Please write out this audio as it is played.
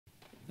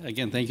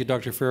Again, thank you,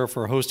 Dr. Farrow,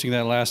 for hosting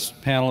that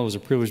last panel. It was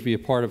a privilege to be a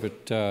part of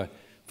it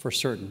for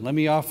certain. Let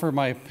me offer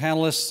my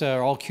panelists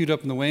all queued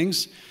up in the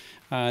wings.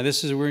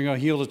 This is, we're going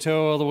to heel to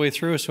toe all the way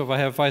through. So if I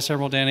have Vice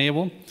Admiral Dan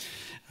Abel,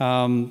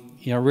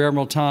 Rear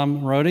Admiral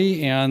Tom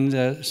Marotta,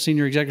 and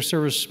Senior Executive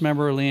Service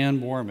Member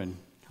LeeAnn Borman.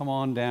 Come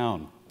on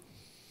down.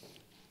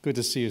 Good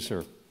to see you,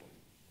 sir.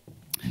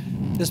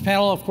 This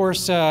panel, of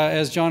course,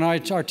 as John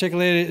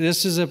articulated,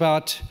 this is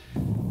about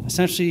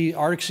essentially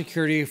Arctic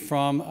security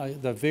from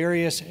the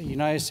various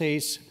United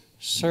States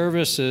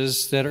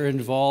services that are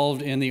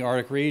involved in the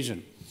Arctic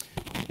region.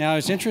 Now,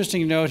 it's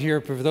interesting to note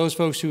here, for those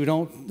folks who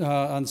don't,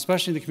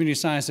 especially in the community of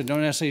science, that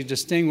don't necessarily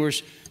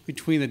distinguish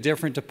between the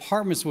different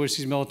departments which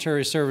these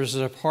military services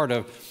are part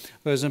of,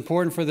 but it's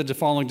important for the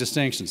following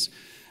distinctions.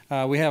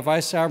 We have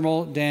Vice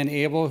Admiral Dan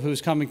Abel,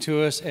 who's coming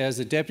to us as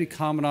the Deputy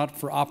Commandant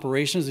for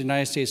Operations of the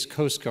United States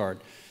Coast Guard.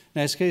 The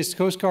United States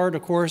Coast Guard,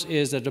 of course,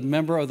 is a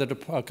member of the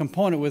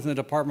component within the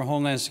Department of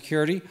Homeland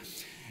Security.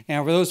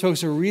 And for those folks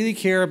who really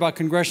care about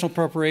congressional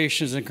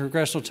appropriations and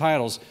congressional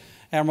titles,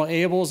 Admiral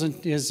Abel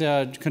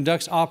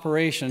conducts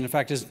operation. In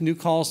fact, his new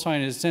call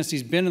sign is, since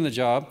he's been in the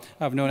job,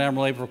 I've known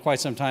Admiral Abel for quite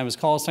some time, is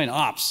call sign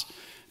Ops,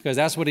 because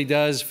that's what he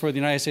does for the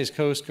United States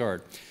Coast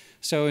Guard.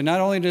 So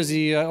not only does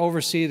he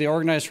oversee the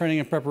organized training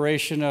and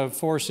preparation of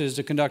forces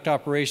to conduct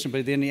operations,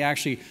 but then he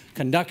actually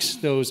conducts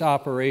those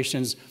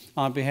operations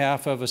on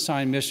behalf of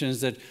assigned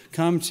missions that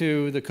come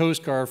to the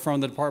Coast Guard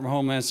from the Department of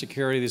Homeland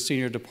Security, the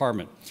senior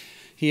department.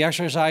 He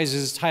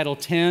exercises Title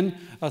 10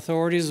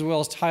 authorities as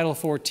well as Title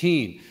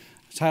 14.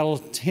 Title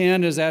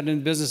 10 is that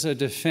in business of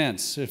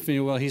defense. If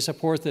you will, he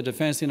supports the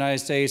defense of the United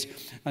States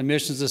on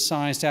missions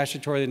assigned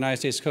statutory to the United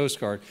States Coast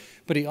Guard.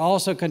 But he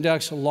also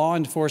conducts law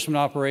enforcement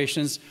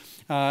operations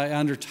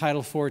under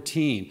Title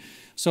 14.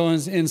 So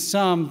in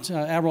sum,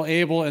 Admiral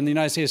Abel and the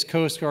United States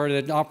Coast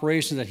Guard, the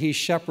operations that he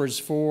shepherds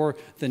for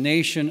the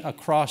nation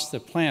across the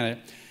planet,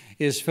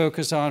 is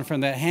focused on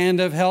from the hand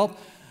of help,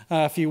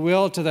 if you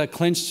will, to the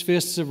clenched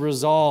fists of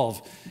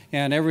resolve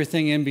and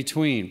everything in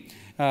between.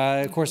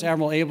 Of course,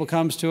 Admiral Abel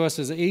comes to us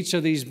as each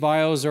of these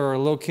bios are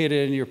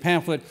located in your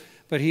pamphlet,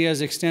 but he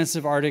has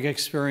extensive Arctic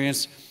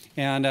experience.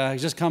 And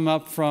he's just come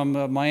up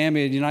from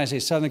Miami, the United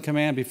States Southern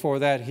Command. Before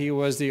that, he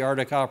was the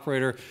Arctic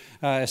operator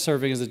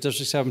serving as the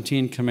District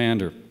 17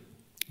 commander.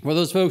 For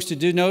those folks who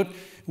do note,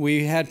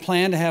 we had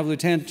planned to have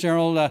Lieutenant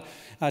General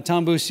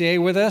Tom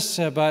Bussier with us,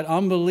 but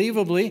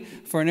unbelievably,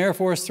 for an Air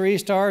Force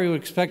 3-star, we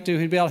would expect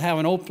he'd be able to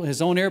have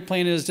his own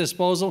airplane at his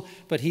disposal,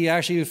 but he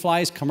actually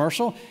flies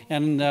commercial,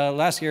 and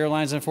Alaska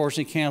Airlines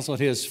unfortunately canceled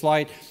his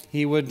flight.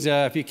 He would,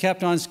 if he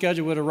kept on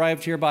schedule, would have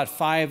arrived here about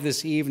 5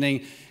 this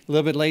evening, a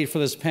little bit late for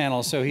this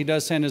panel, so he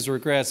does send his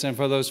regrets, and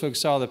for those folks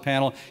who saw the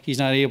panel, he's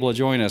not able to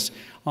join us.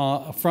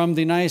 From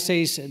the United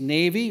States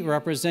Navy,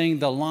 representing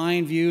the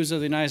line views of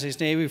the United States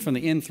Navy from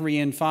the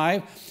N3,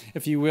 N5,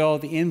 if you will,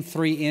 the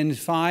N3,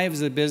 N5 is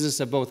the business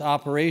of both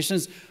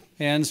operations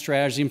and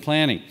strategy and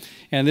planning.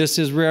 And this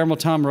is Rear Admiral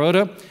Tom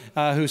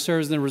Marotta, who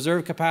serves in the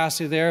reserve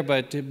capacity there,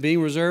 but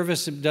being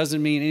reservist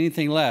doesn't mean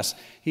anything less.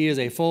 He is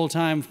a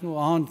full-time,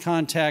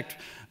 on-contact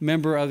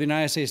member of the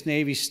United States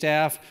Navy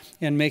staff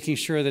and making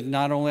sure that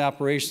not only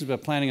operations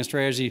but planning and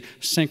strategy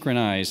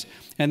synchronize.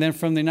 And then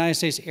from the United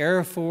States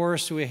Air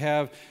Force, we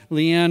have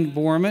LeeAnn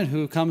Borman,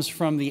 who comes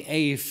from the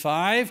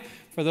A5.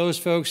 For those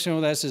folks who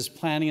know, that's his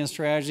planning and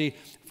strategy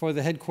for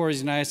the headquarters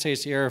of the United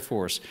States Air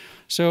Force.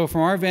 So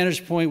from our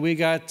vantage point, we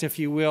got, if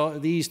you will,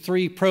 these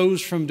 3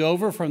 pros from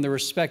Dover from the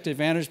respective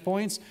vantage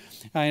points.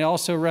 I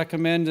also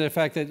recommend the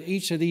fact that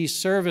each of these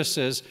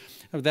services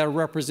that are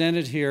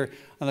represented here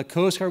on the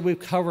Coast Guard, we've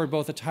covered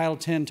both the Title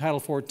 10, Title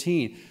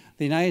 14.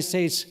 The United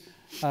States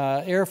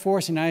Air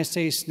Force, the United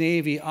States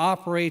Navy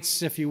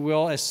operates, if you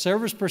will, a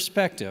service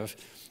perspective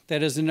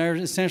that is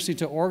essentially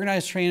to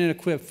organize, train, and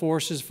equip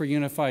forces for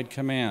unified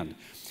command.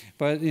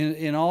 But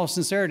in all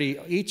sincerity,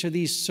 each of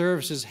these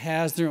services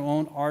has their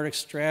own Arctic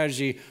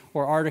strategy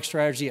or Arctic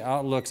strategy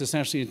outlooks.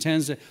 Essentially, it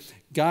intends to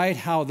guide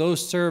how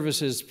those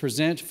services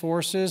present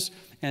forces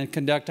and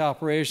conduct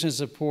operations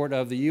in support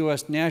of the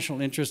U.S.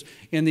 national interest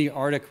in the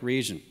Arctic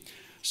region.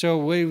 So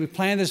we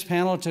planned this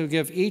panel to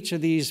give each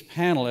of these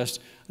panelists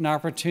an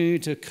opportunity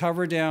to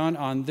cover down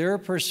on their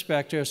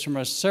perspectives from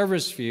a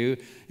service view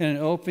in an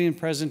open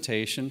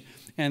presentation.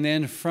 And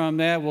then from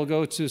that, we'll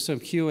go to some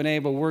Q&A,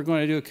 but we're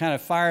going to do a kind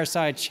of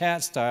fireside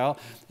chat style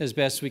as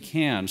best we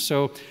can.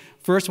 So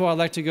first of all,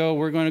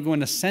 we're going to go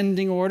in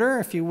ascending order,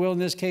 if you will, in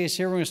this case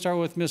here. We're going to start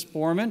with Ms.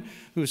 Borman,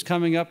 who's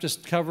coming up to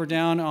cover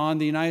down on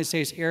the United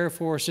States Air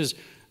Force's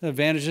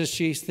advantages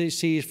she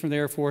sees from the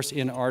Air Force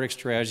in Arctic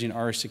strategy and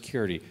Arctic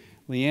security.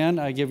 LeeAnn,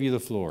 I give you the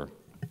floor.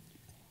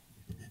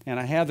 And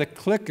I have the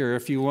clicker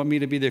if you want me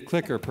to be the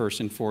clicker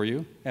person for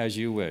you, as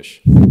you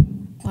wish.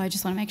 Well, I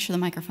just want to make sure the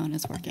microphone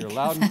is working. You're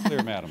loud and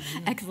clear, madam.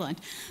 Excellent.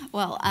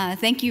 Well,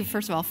 thank you,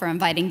 first of all, for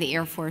inviting the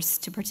Air Force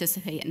to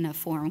participate in a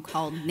forum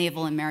called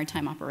Naval and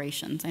Maritime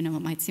Operations. I know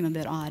it might seem a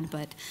bit odd,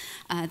 but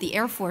the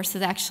Air Force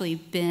has actually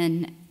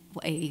been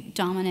a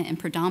dominant and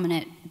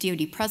predominant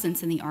DoD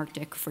presence in the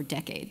Arctic for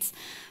decades.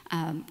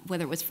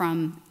 Whether it was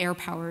from air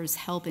power's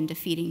help in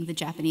defeating the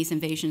Japanese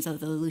invasions of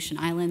the Aleutian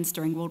Islands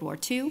during World War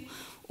II,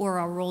 or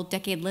our role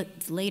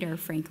decades later,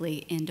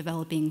 frankly, in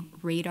developing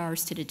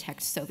radars to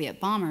detect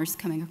Soviet bombers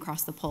coming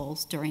across the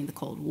poles during the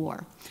Cold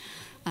War.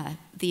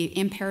 The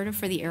imperative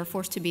for the Air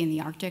Force to be in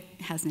the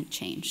Arctic hasn't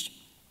changed.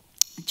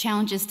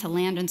 Challenges to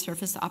land and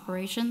surface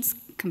operations,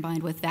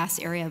 combined with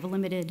vast area of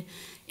limited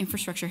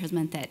infrastructure, has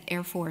meant that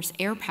Air Force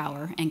air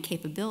power and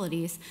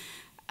capabilities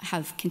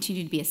have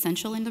continued to be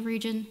essential in the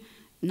region,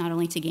 not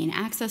only to gain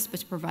access, but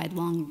to provide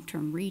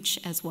long-term reach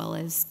as well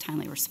as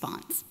timely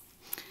response.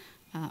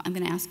 I'm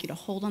going to ask you to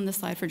hold on this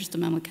slide for just a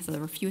moment because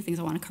there are a few things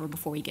I want to cover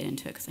before we get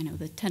into it, because I know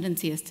the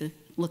tendency is to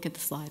look at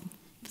the slide.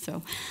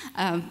 So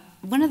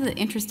one of the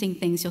interesting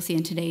things you'll see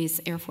in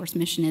today's Air Force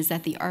mission is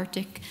that the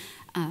Arctic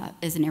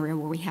is an area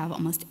where we have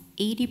almost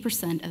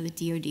 80% of the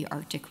DoD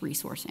Arctic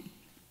resourcing.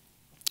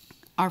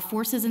 Our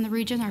forces in the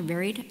region are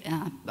varied,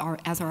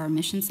 as are our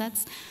mission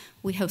sets.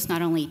 We host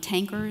not only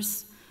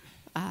tankers,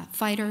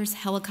 fighters,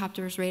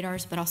 helicopters,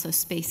 radars, but also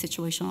space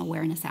situational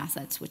awareness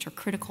assets, which are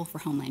critical for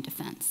homeland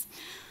defense.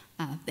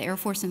 The Air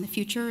Force in the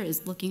future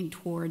is looking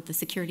toward the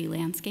security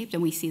landscape,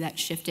 and we see that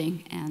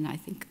shifting, and I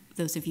think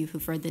those of you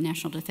who've read the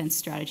National Defense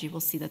Strategy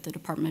will see that the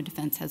Department of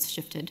Defense has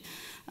shifted,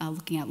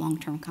 looking at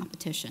long-term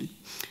competition.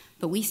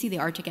 But we see the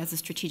Arctic as a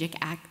strategic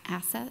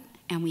asset,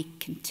 and we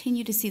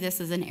continue to see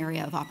this as an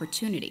area of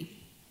opportunity.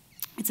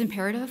 It's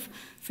imperative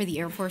for the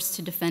Air Force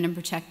to defend and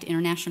protect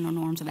international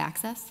norms of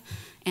access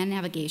and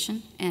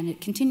navigation, and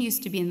it continues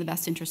to be in the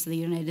best interest of the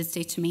United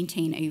States to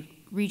maintain a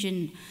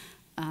region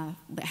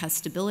that has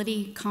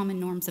stability, common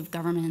norms of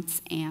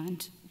governance,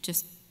 and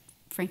just,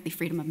 frankly,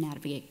 freedom of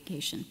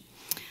navigation.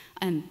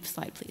 And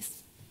slide,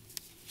 please.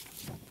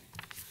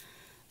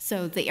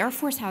 So the Air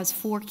Force has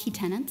 4 key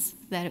tenets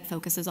that it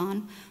focuses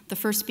on. The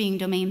first being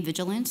domain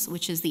vigilance,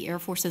 which is the Air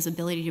Force's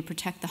ability to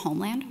protect the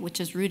homeland, which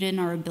is rooted in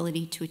our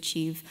ability to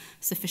achieve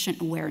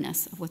sufficient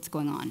awareness of what's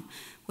going on.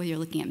 Whether you're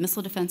looking at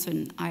missile defense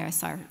and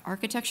ISR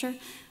architecture,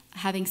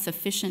 having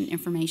sufficient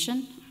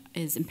information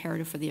is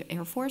imperative for the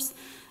Air Force,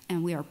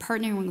 and we are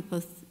partnering with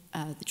both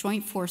the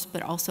Joint Force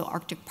but also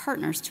Arctic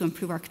partners to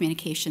improve our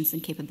communications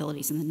and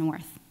capabilities in the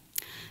North.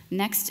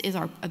 Next is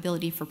our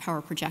ability for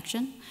power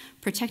projection.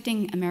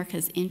 Protecting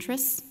America's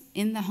interests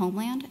in the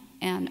homeland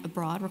and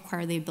abroad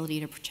require the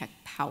ability to project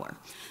power.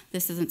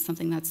 This isn't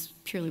something that's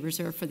purely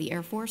reserved for the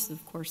Air Force.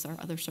 Of course, our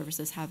other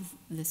services have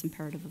this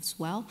imperative as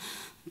well.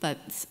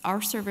 But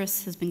our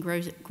service has been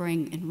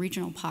growing in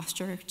regional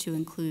posture to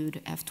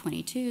include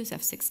F-22s,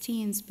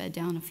 F-16s, bed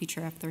down of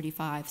future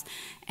F-35s.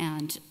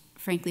 And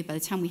frankly, by the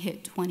time we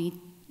hit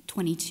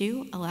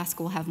 2022,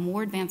 Alaska will have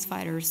more advanced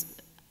fighters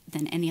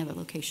than any other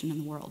location in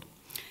the world.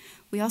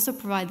 We also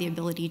provide the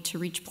ability to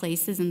reach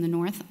places in the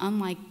North,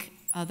 unlike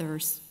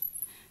others.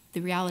 The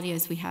reality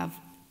is we have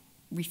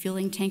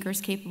refueling tankers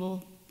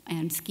capable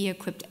and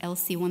ski-equipped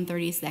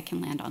LC-130s that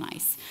can land on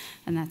ice,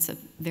 and that's a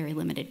very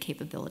limited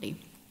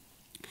capability.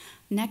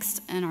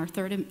 Next, and our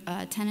third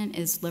tenet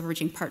is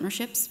leveraging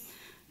partnerships.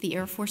 The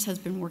Air Force has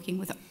been working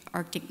with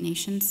Arctic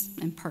nations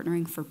and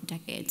partnering for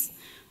decades.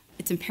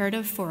 It's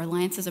imperative for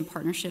alliances and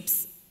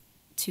partnerships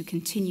to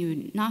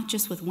continue not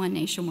just with one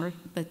nation,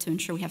 but to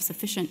ensure we have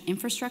sufficient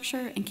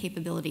infrastructure and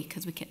capability,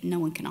 because no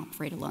one can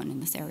operate alone in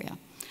this area.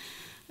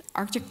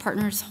 Arctic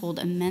partners hold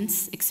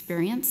immense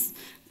experience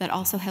that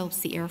also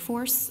helps the Air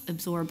Force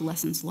absorb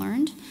lessons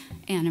learned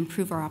and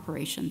improve our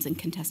operations in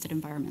contested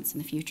environments in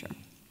the future.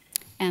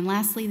 And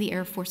lastly, the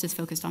Air Force is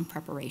focused on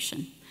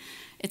preparation.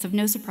 It's of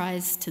no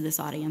surprise to this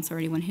audience or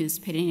anyone who's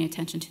paid any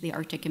attention to the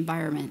Arctic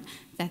environment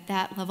that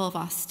that level of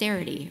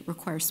austerity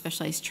requires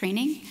specialized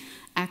training,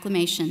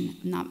 acclimation,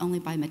 not only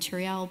by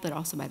materiel, but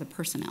also by the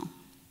personnel.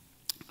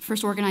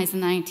 First organized in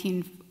the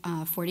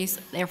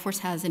 1940s, the Air Force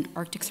has an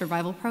Arctic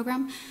survival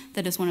program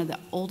that is one of the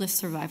oldest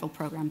survival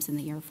programs in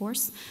the Air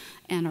Force.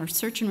 And our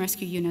search and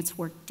rescue units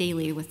work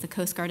daily with the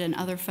Coast Guard and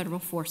other federal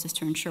forces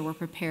to ensure we're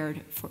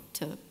prepared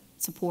to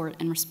support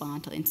and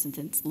respond to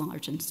incidents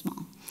large and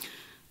small.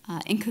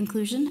 In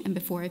conclusion, and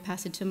before I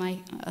pass it to my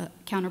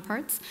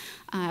counterparts,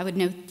 I would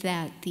note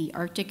that the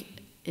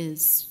Arctic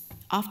is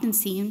often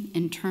seen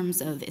in terms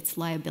of its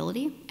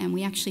liability, and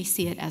we actually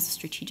see it as a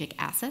strategic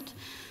asset.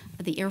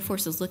 The Air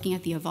Force is looking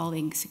at the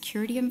evolving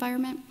security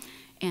environment,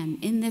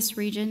 and in this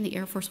region, the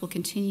Air Force will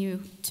continue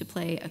to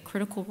play a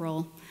critical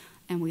role,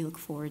 and we look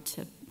forward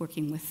to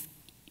working with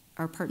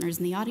our partners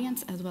in the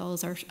audience as well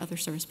as our other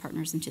service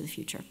partners into the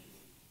future.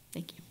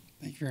 Thank you.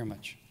 Thank you very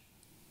much.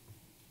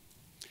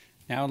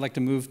 Now I'd like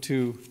to move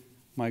to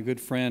my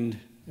good friend,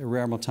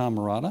 Admiral Tom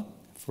Marotta,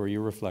 for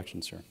your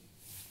reflection, sir.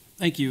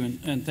 Thank you,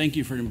 and thank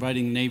you for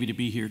inviting the Navy to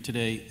be here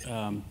today.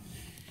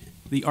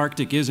 The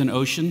Arctic is an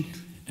ocean,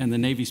 and the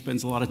Navy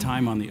spends a lot of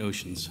time on the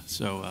oceans.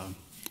 So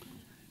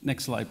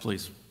next slide,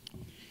 please.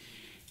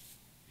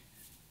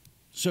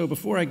 So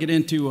before I get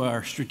into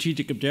our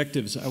strategic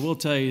objectives, I will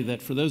tell you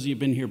that for those of you who have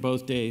been here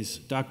both days,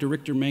 Dr.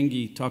 Richter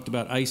Mengi talked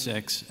about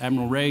ICEX,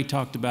 Admiral Ray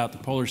talked about the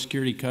Polar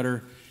Security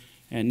Cutter,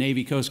 and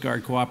Navy Coast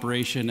Guard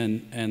cooperation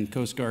and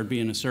Coast Guard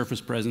being a surface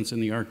presence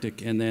in the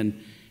Arctic. And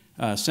then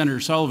Senator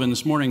Sullivan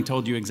this morning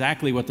told you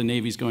exactly what the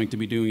Navy's going to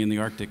be doing in the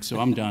Arctic, so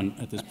I'm done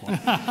at this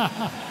point.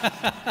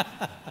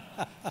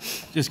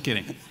 Just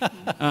kidding.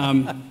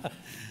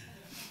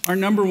 Our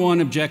number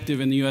one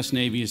objective in the U.S.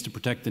 Navy is to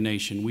protect the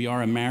nation. We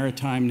are a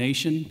maritime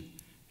nation,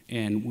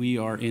 and we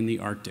are in the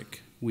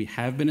Arctic. We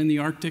have been in the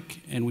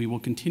Arctic, and we will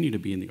continue to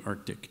be in the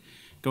Arctic.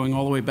 Going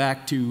all the way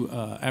back to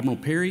Admiral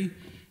Perry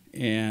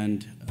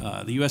and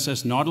the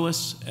USS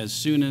Nautilus, as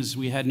soon as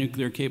we had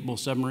nuclear-capable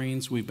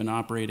submarines, we've been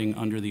operating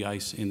under the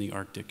ice in the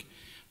Arctic.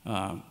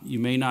 You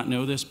may not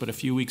know this, but a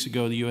few weeks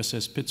ago, the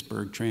USS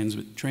Pittsburgh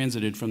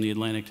transited from the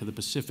Atlantic to the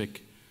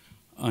Pacific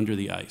under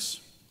the ice.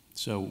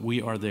 So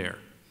we are there.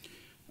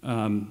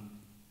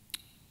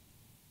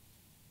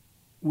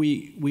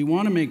 We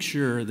want to make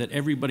sure that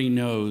everybody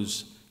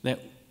knows that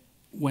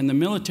when the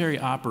military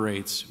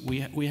operates,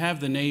 we have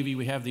the Navy,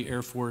 we have the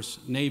Air Force.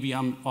 Navy,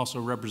 I'm also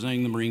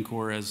representing the Marine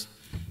Corps as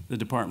the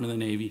Department of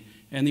the Navy,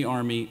 and the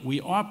Army. We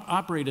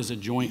operate as a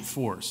joint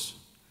force.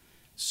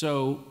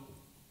 So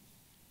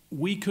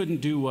we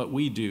couldn't do what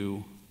we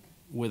do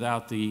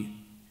without the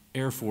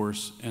Air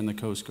Force and the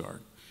Coast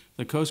Guard.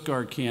 The Coast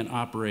Guard can't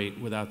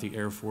operate without the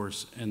Air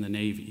Force and the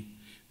Navy.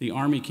 The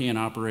Army can't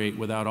operate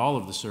without all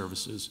of the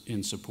services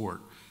in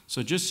support.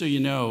 So just so you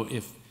know,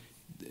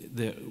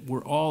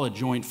 we're all a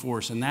joint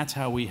force, and that's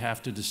how we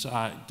have to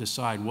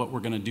decide what we're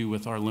going to do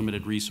with our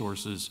limited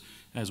resources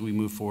as we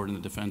move forward in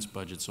the defense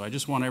budget. So I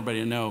just want everybody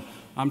to know,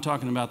 I'm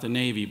talking about the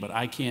Navy, but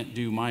I can't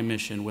do my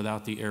mission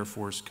without the Air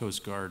Force,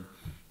 Coast Guard,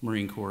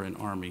 Marine Corps, and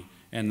Army.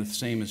 And the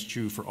same is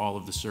true for all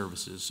of the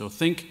services. So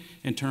think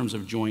in terms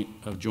of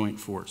joint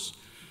force.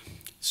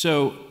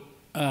 So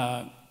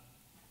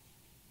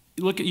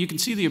you can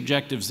see the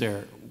objectives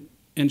there.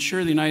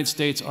 Ensure the United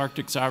States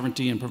Arctic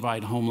sovereignty and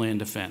provide homeland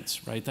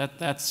defense, right?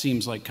 That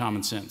seems like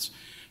common sense.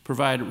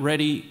 Provide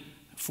ready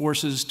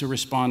forces to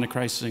respond to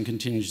crises and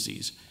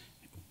contingencies.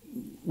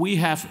 We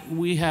have,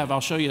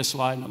 I'll show you a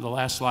slide, the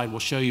last slide will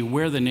show you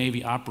where the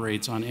Navy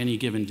operates on any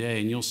given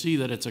day, and you'll see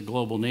that it's a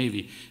global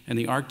Navy, and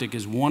the Arctic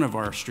is one of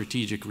our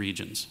strategic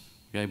regions,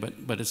 okay?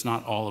 But it's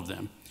not all of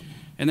them.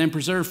 And then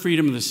preserve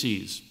freedom of the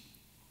seas.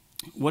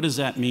 What does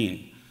that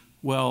mean?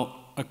 Well,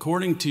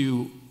 according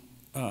to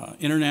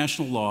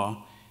international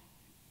law,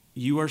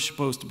 you are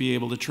supposed to be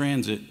able to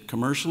transit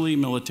commercially,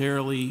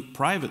 militarily,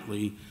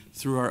 privately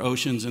through our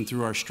oceans and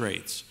through our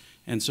straits.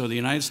 And so the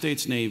United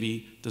States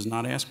Navy does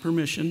not ask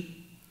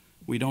permission.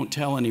 We don't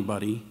tell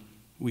anybody.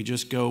 We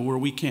just go where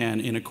we can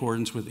in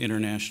accordance with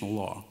international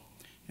law.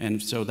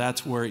 And so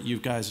that's where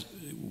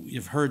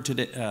you've heard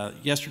today,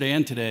 yesterday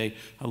and today,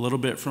 a little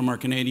bit from our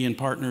Canadian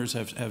partners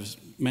have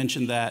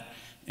mentioned that,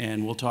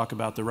 and we'll talk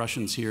about the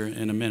Russians here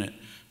in a minute.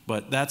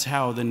 But that's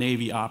how the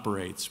Navy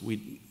operates.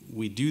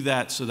 We do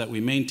that so that we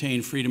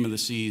maintain freedom of the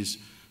seas.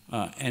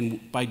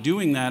 And by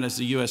doing that as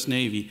the U.S.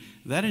 Navy,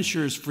 that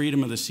ensures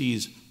freedom of the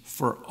seas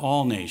for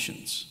all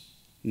nations,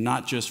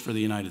 not just for the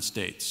United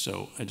States.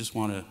 So I just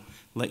want to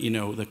let you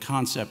know the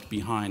concept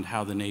behind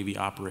how the Navy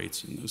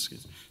operates in those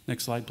cases.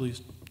 Next slide,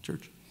 please,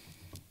 Church.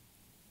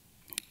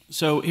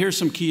 So here's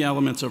some key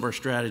elements of our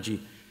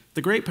strategy.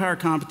 The great power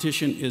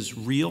competition is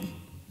real.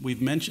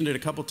 We've mentioned it a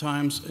couple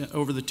times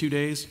over the 2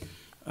 days.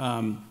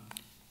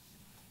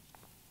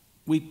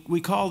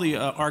 We call the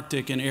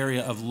Arctic an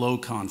area of low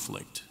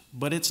conflict,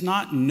 but it's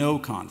not no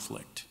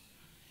conflict.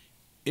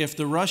 If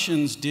the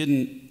Russians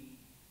didn't,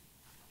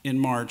 in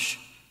March,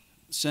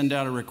 send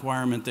out a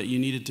requirement that you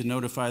needed to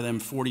notify them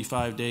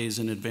 45 days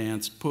in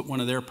advance, put one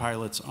of their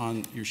pilots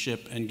on your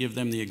ship and give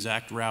them the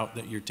exact route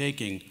that you're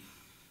taking,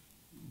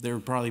 there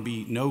would probably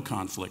be no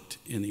conflict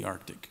in the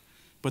Arctic.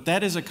 But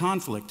that is a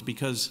conflict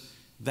because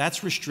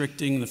that's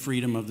restricting the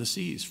freedom of the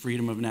seas,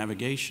 freedom of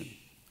navigation.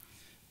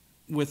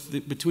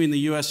 Between the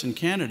US and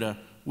Canada,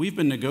 we've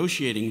been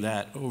negotiating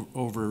that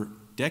over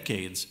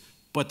decades,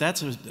 but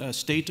that's a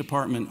State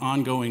Department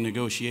ongoing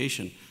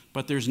negotiation.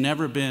 But there's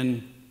never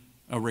been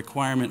a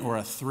requirement or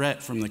a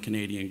threat from the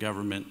Canadian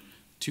government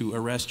to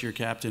arrest your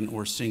captain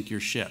or sink your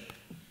ship.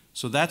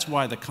 So that's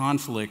why the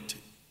conflict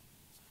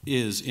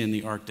is in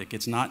the Arctic.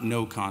 It's not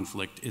no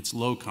conflict, it's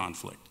low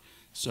conflict.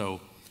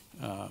 So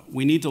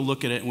we need to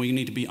look at it and we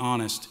need to be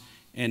honest.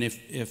 And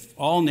if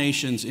all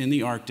nations in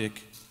the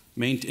Arctic,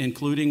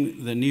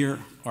 including the near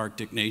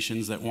Arctic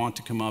nations that want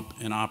to come up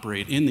and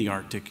operate in the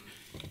Arctic,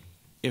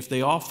 if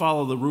they all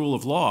follow the rule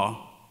of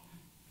law,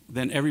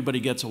 then everybody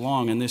gets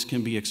along and this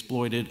can be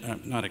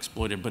exploited, not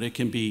exploited, but it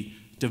can be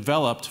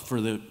developed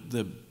for the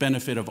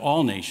benefit of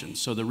all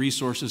nations. So the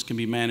resources can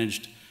be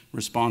managed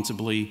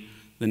responsibly.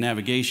 The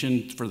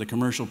navigation for the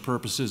commercial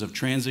purposes of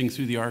transiting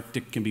through the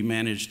Arctic can be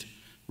managed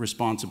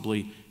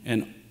responsibly.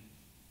 And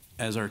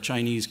as our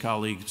Chinese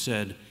colleague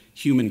said,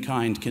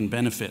 humankind can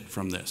benefit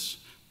from this.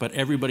 But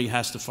everybody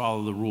has to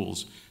follow the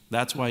rules.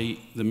 That's why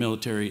the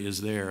military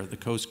is there, the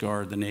Coast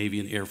Guard, the Navy,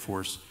 and the Air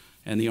Force,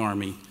 and the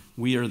Army.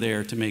 We are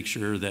there to make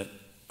sure that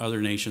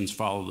other nations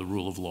follow the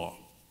rule of law.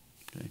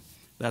 Okay?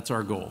 That's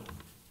our goal,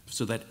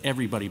 so that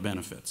everybody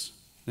benefits.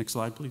 Next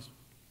slide, please.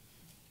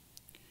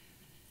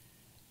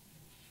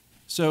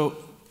 So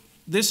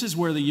this is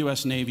where the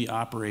U.S. Navy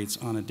operates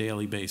on a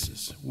daily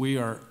basis. We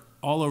are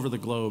all over the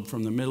globe,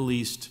 from the Middle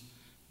East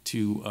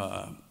to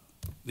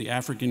the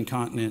African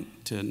continent,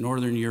 to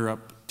Northern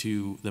Europe,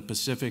 to the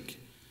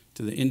Pacific,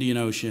 to the Indian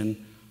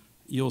Ocean.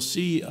 You'll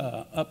see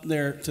up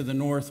there to the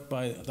north,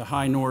 by the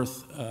high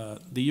north,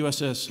 the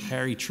USS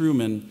Harry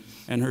Truman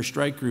and her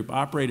strike group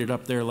operated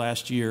up there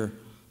last year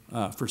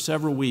for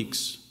several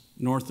weeks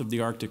north of the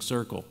Arctic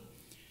Circle.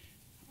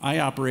 I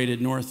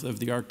operated north of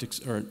the Arctic,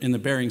 or in the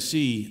Bering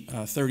Sea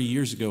 30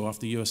 years ago off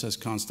the USS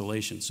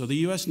Constellation. So the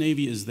U.S.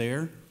 Navy is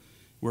there.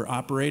 We're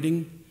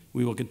operating.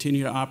 We will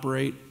continue to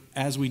operate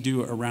as we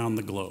do around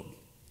the globe.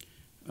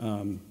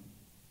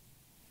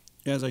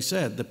 As I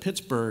said, the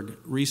Pittsburgh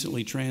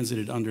recently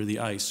transited under the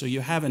ice, so you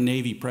have a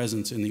Navy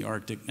presence in the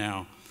Arctic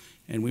now,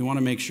 and we want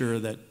to make sure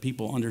that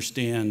people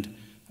understand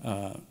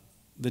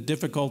the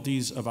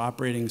difficulties of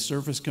operating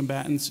surface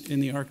combatants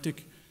in the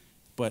Arctic.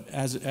 But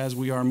as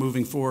we are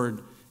moving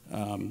forward,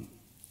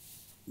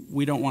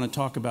 we don't want to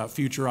talk about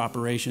future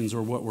operations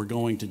or what we're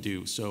going to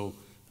do. So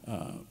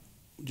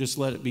just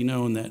let it be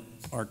known that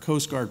our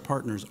Coast Guard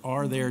partners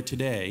are there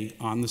today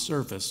on the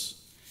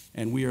surface,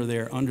 and we are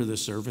there under the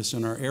surface,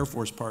 and our Air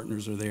Force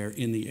partners are there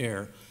in the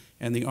air.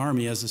 And the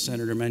Army, as the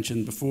Senator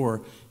mentioned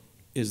before,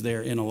 is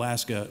there in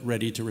Alaska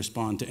ready to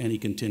respond to any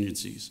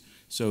contingencies.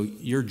 So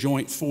your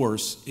joint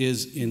force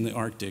is in the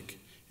Arctic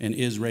and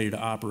is ready to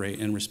operate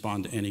and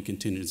respond to any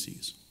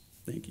contingencies.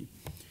 Thank you.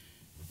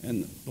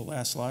 And the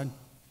last slide.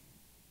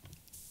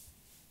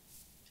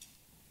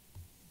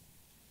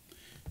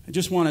 I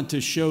just wanted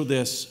to show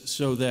this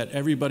so that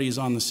everybody's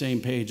on the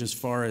same page as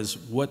far as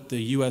what the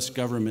U.S.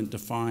 government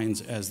defines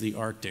as the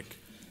Arctic.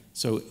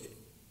 So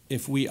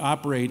if we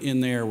operate in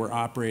there, we're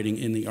operating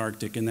in the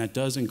Arctic, and that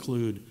does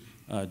include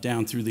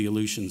down through the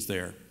Aleutians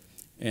there.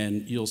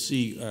 And you'll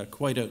see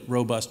quite a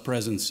robust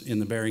presence in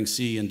the Bering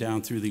Sea and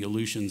down through the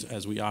Aleutians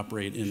as we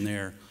operate in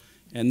there.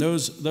 And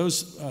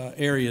those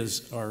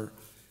areas are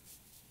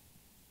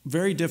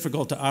very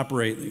difficult to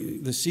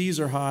operate. The seas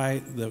are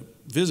high, the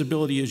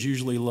visibility is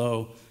usually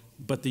low,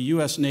 but the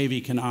U.S.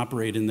 Navy can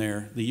operate in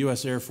there. The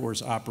U.S. Air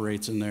Force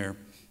operates in there,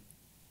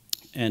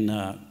 and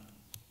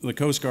the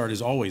Coast Guard is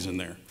always in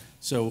there.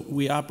 So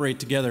we operate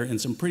together in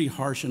some pretty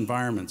harsh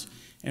environments.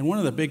 And one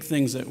of the big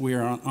things that we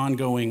are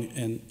ongoing,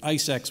 and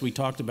ISEX we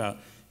talked about,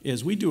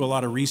 is we do a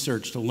lot of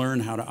research to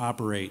learn how to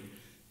operate.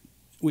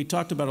 We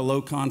talked about a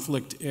low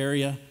conflict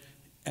area.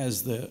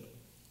 As the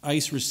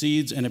ice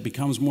recedes and it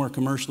becomes more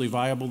commercially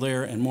viable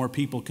there and more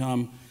people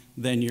come,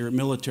 then your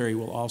military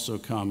will also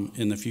come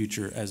in the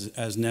future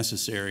as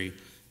necessary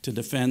to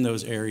defend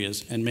those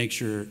areas and make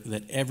sure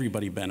that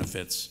everybody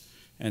benefits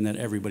and that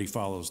everybody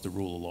follows the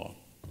rule of law.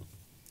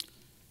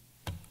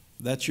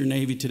 That's your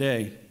Navy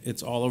today.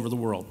 It's all over the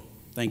world.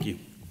 Thank you.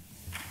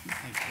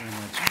 Thanks very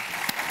much.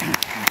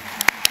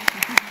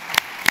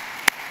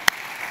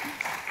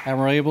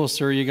 Admiral Abel,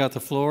 sir, you got the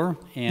floor,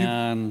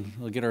 and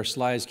we'll get our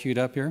slides queued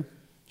up here.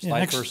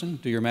 Slide person,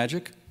 do your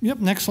magic. Yep,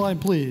 next slide,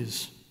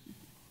 please.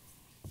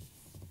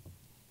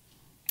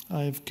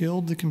 I've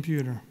killed the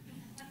computer.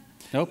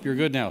 Nope, you're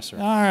good now, sir.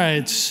 All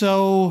right,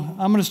 so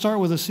I'm going to start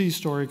with a sea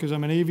story because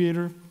I'm an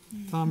aviator.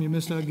 Tom, you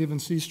missed out giving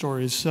sea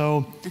stories.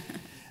 So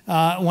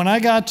when I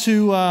got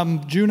to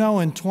Juneau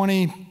in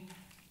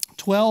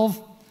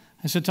 2012,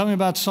 I said, tell me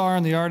about SAR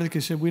in the Arctic. He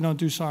said, we don't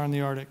do SAR in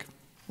the Arctic.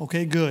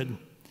 Okay, good.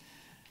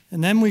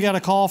 And then we got a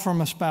call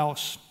from a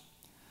spouse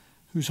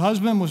whose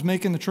husband was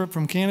making the trip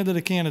from Canada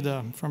to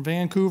Canada, from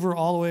Vancouver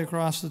all the way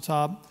across the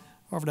top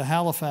over to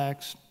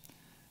Halifax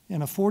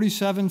in a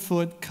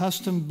 47-foot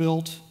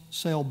custom-built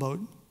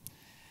sailboat.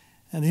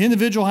 And the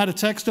individual had a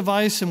text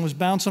device and was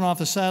bouncing off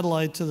the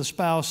satellite to the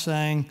spouse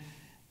saying,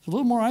 there's a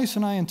little more ice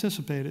than I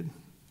anticipated.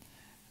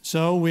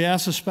 So we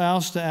asked the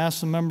spouse to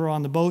ask the member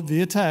on the boat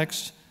via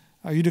text,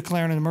 are you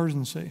declaring an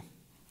emergency?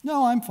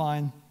 No, I'm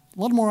fine. A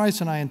little more ice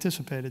than I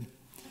anticipated.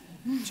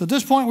 So at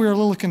this point, we were a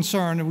little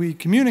concerned, and we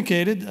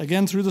communicated,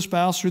 again through the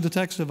spouse, through the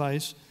text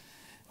device,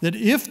 that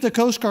if the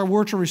Coast Guard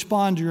were to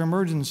respond to your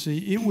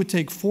emergency, it would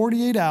take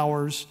 48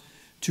 hours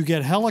to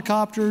get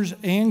helicopters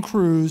and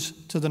crews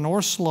to the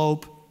North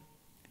Slope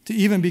to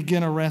even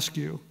begin a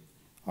rescue.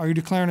 Are you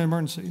declaring an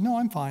emergency? No,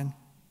 I'm fine.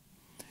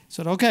 He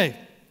said, okay,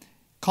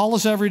 call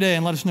us every day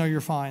and let us know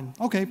you're fine.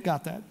 Okay,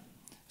 got that.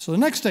 So the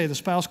next day, the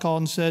spouse called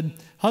and said,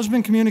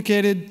 husband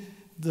communicated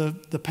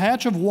the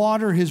patch of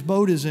water his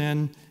boat is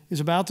in is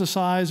about the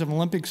size of an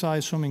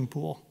Olympic-sized swimming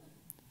pool,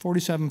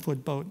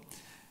 47-foot boat.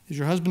 Is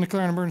your husband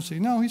declaring an emergency?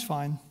 No, he's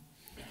fine.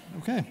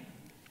 Okay.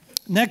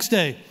 Next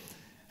day,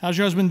 how's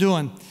your husband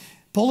doing?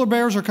 Polar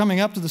bears are coming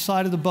up to the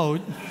side of the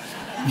boat.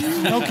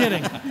 No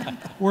kidding.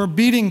 We're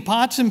beating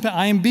pots and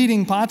I am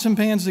beating pots and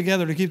pans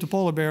together to keep the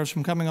polar bears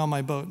from coming on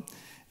my boat.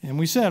 And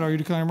we said, are you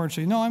declaring an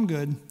emergency? No, I'm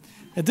good.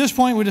 At this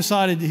point, we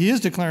decided he is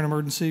declaring an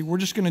emergency. We're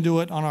just going to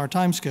do it on our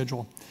time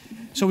schedule.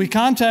 So we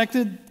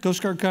contacted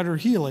Coast Guard Cutter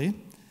Healy,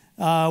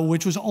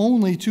 which was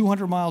only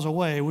 200 miles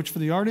away, which for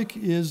the Arctic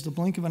is the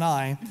blink of an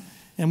eye.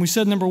 And we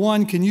said, number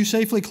one, can you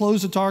safely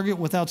close the target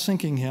without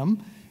sinking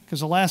him? Because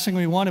the last thing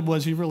we wanted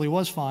was he really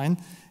was fine.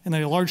 and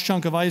then a large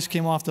chunk of ice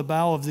came off the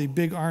bow of the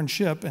big orange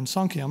ship and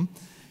sunk him.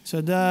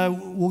 Said,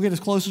 we'll get as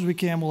close as we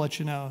can, we'll let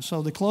you know.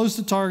 So they closed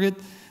the target.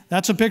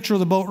 That's a picture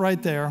of the boat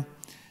right there.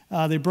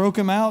 They broke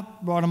him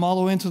out, brought him all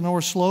the way into the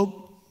North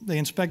Slope. They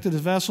inspected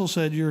his vessel,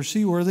 said, you're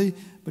seaworthy,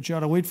 but you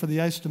ought to wait for the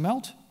ice to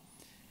melt.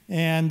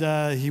 And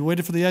he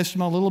waited for the ice to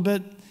melt a little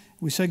bit.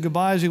 We said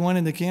goodbye as he went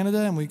into Canada,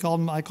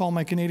 and I called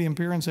my Canadian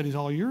peer and said, he's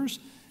all yours,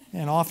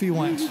 and off he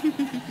went.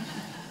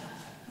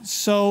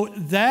 So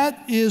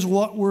that is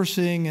what we're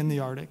seeing in the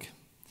Arctic,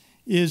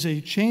 is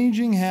a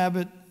changing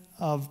habit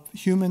of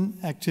human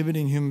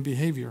activity and human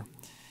behavior.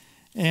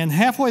 And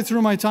halfway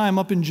through my time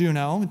up in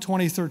Juneau in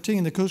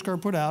 2013, the Coast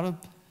Guard put out an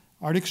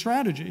Arctic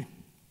strategy.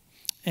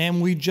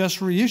 And we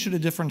just reissued a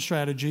different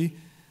strategy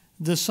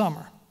this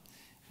summer.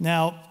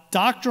 Now,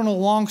 doctrinal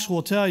wonks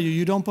will tell you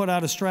you don't put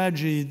out a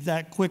strategy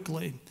that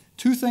quickly.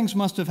 Two things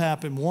must have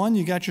happened. One,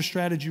 you got your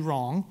strategy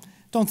wrong.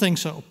 Don't think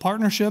so.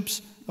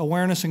 Partnerships,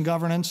 awareness, and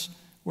governance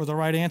were the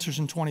right answers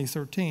in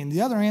 2013.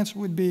 The other answer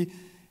would be,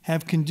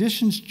 have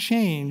conditions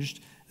changed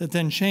that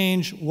then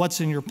change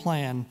what's in your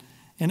plan?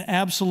 And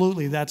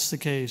absolutely, that's the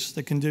case.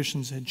 The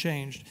conditions had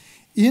changed.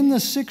 In the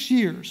 6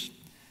 years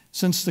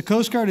since the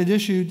Coast Guard had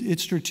issued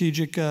its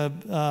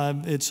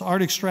its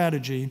Arctic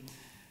strategy,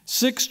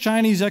 6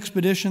 Chinese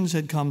expeditions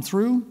had come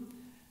through.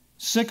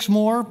 6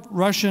 more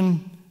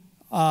Russian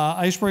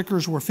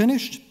icebreakers were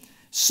finished.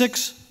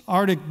 6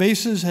 Arctic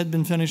bases had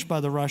been finished by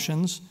the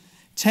Russians.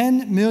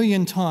 10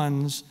 million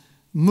tons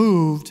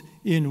moved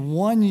in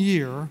 1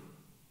 year,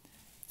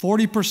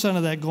 40%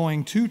 of that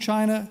going to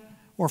China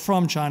or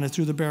from China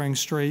through the Bering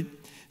Strait.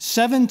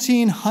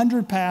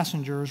 1,700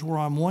 passengers were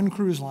on one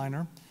cruise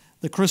liner,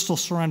 the Crystal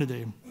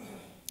Serenity.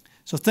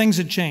 So things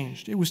had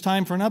changed. It was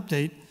time for an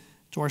update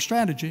to our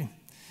strategy.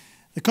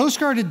 The Coast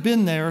Guard had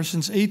been there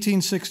since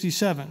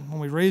 1867. When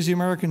we raised the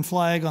American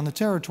flag on the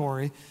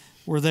territory,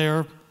 we're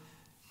there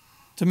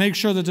to make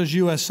sure that there's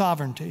U.S.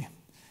 sovereignty.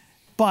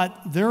 But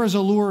there is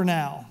a lure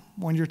now.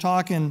 When you're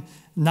talking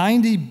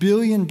 90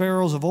 billion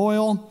barrels of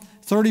oil,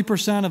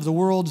 30% of the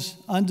world's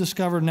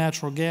undiscovered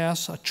natural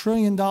gas, $1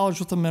 trillion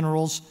worth of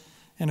minerals,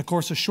 and of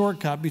course a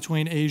shortcut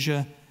between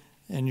Asia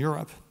and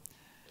Europe.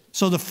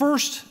 So the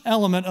first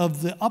element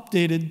of the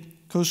updated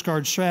Coast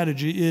Guard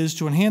strategy is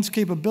to enhance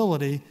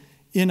capability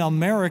in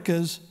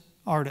America's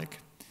Arctic.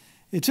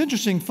 It's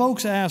interesting,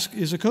 folks ask,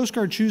 is the Coast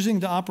Guard choosing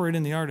to operate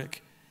in the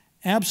Arctic?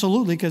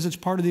 Absolutely, because it's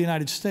part of the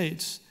United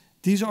States.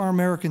 These are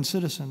American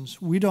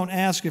citizens. We don't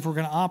ask if we're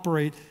going to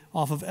operate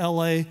off of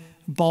LA,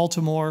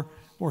 Baltimore,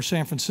 or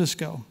San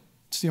Francisco.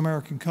 It's the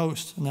American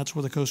coast, and that's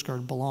where the Coast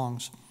Guard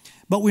belongs.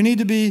 But we need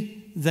to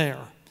be there.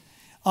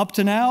 Up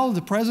to now,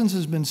 the presence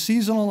has been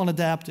seasonal and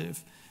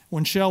adaptive.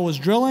 When Shell was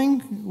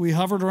drilling, we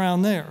hovered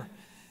around there.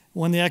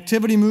 When the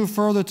activity moved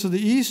further to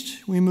the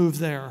east, we moved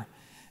there.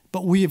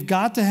 But we have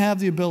got to have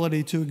the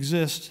ability to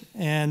exist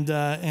and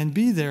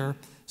be there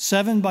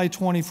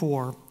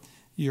 7/24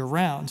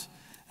 year-round.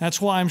 That's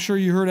why I'm sure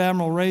you heard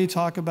Admiral Ray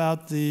talk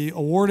about the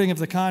awarding of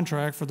the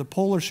contract for the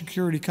Polar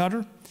Security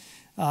Cutter.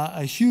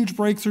 A huge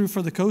breakthrough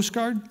for the Coast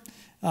Guard.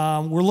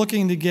 We're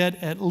looking to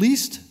get at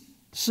least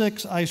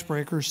 6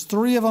 icebreakers.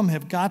 3 of them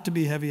have got to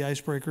be heavy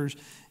icebreakers,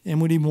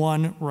 and we need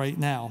 1 right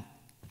now.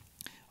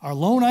 Our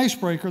lone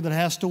icebreaker that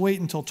has to wait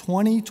until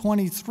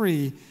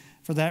 2023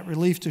 for that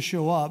relief to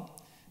show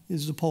up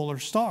is the Polar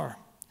Star.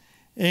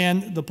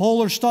 And the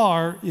Polar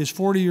Star is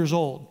 40 years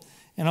old.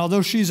 And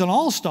although she's an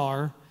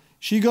all-star,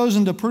 she goes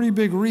into pretty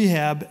big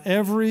rehab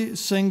every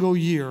single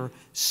year.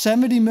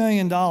 $70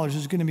 million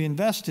is going to be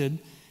invested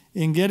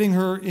in getting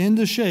her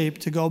into shape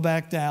to go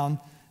back down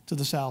to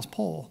the South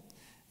Pole.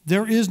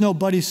 There is no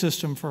buddy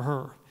system for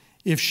her.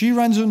 If she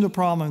runs into a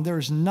problem, there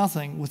is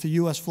nothing with the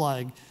U.S.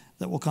 flag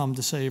that will come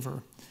to save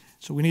her.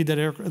 So we need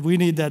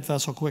that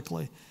vessel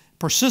quickly.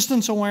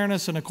 Persistence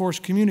awareness and, of course,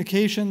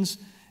 communications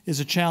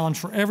is a challenge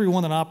for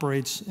everyone that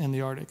operates in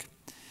the Arctic.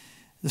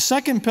 The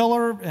second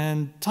pillar,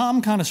 and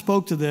Tom kind of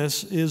spoke to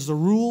this, is the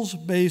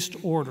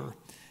rules-based order.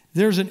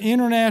 There's an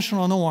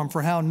international norm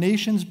for how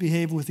nations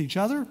behave with each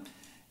other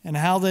and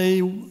how they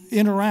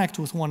interact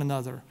with one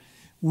another.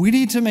 We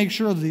need to make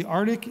sure that the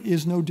Arctic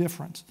is no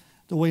different,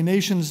 the way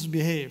nations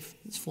behave.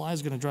 This fly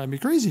is going to drive me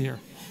crazy here.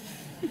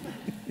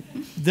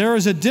 There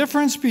is a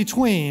difference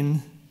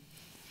between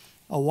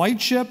a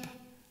white ship,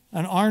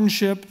 an orange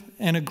ship,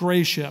 and a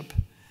gray ship.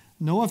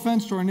 No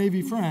offense to our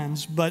Navy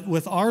friends, but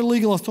with our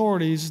legal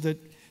authorities that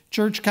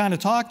Church kind of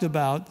talked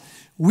about,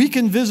 we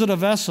can visit a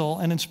vessel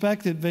and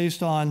inspect it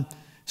based on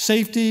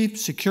safety,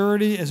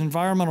 security, as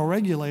environmental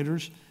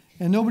regulators,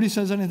 and nobody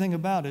says anything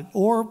about it.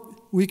 Or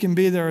we can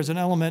be there as an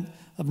element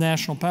of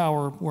national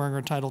power wearing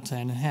our Title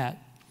X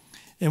hat.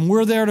 And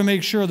we're there to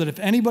make sure that if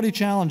anybody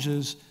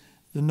challenges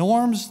the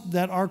norms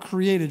that are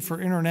created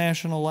for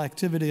international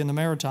activity in the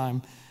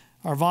maritime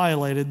are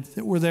violated,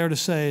 that we're there to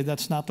say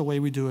that's not the way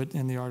we do it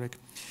in the Arctic.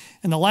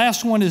 And the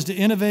last one is to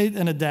innovate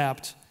and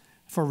adapt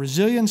for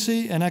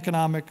resiliency and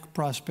economic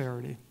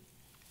prosperity.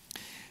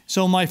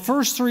 So my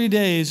first 3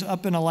 days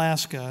up in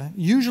Alaska,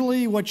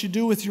 usually what you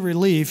do with your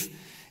relief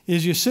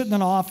is you sit in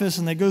an office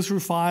and they go through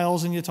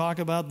files and you talk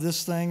about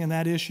this thing and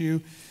that issue.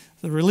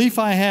 The relief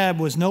I had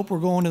was, nope, we're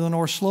going to the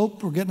North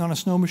Slope, we're getting on a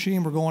snow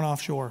machine, we're going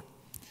offshore.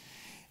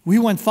 We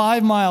went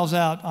 5 miles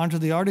out onto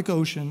the Arctic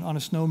Ocean on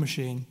a snow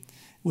machine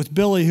with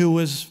Billy, who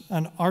was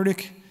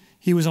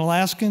he was an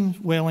Alaskan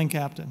whaling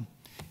captain.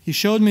 He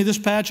showed me this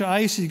patch of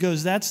ice. He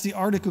goes, that's the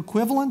Arctic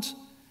equivalent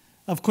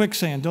of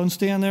quicksand. Don't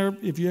stand there.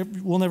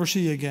 We'll never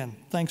see you again.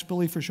 Thanks,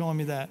 Billy, for showing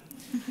me that.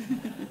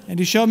 And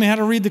he showed me how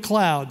to read the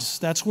clouds.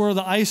 That's where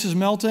the ice is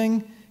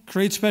melting,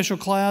 create special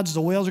clouds.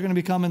 The whales are going to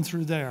be coming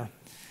through there.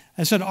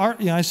 I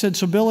said,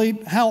 so Billy,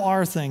 how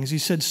are things? He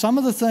said, some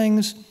of the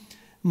things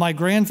my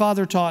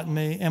grandfather taught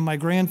me and my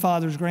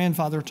grandfather's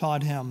grandfather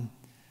taught him.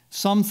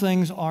 Some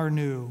things are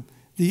new.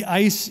 The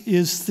ice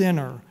is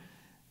thinner.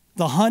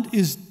 The hunt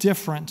is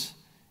different.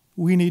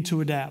 We need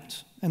to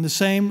adapt. And the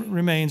same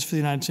remains for the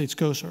United States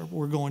Coast Guard.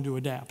 We're going to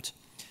adapt.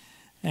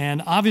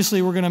 And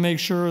obviously, we're going to make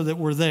sure that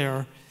we're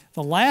there.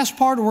 The last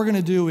part we're going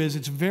to do is,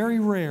 it's very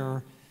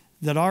rare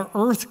that our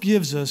Earth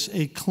gives us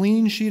a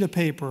clean sheet of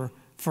paper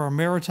for a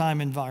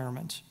maritime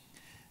environment.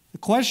 The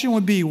question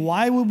would be,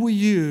 why would we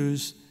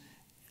use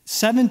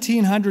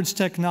 1700s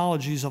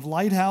technologies of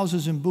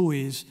lighthouses and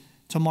buoys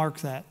to mark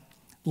that?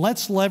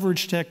 Let's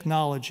leverage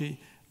technology,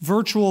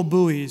 virtual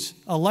buoys,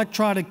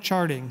 electronic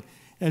charting.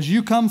 As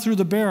you come through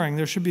the bearing,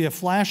 there should be a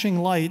flashing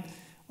light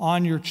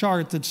on your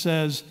chart that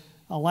says,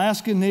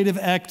 Alaskan Native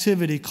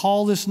activity,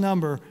 call this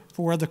number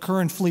for where the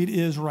current fleet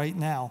is right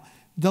now.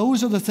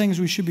 Those are the things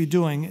we should be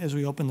doing as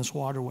we open this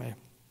waterway.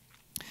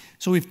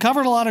 So we've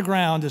covered a lot of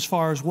ground as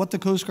far as what the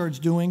Coast Guard's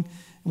doing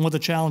and what the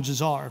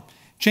challenges are.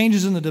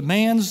 Changes in the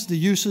demands, the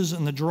uses,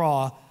 and the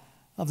draw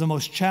of the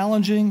most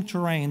challenging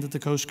terrain that the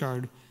Coast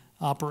Guard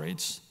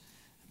operates.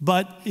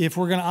 But if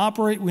we're going to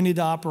operate, we need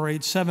to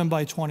operate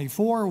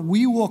 7/24.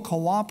 We will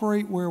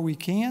cooperate where we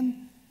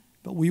can,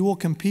 but we will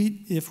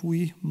compete if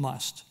we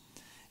must.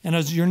 And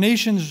as your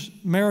nation's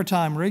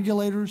maritime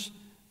regulators,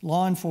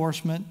 law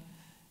enforcement,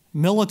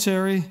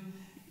 military,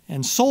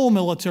 and sole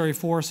military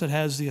force that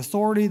has the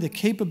authority, the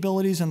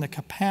capabilities, and the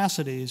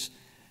capacities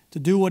to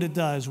do what it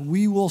does,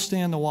 we will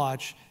stand the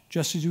watch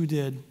just as we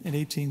did in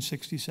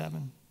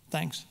 1867.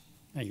 Thanks.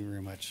 Thank you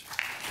very much.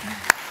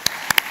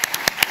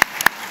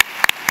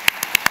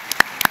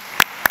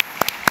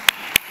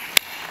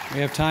 We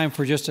have time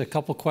for just a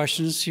couple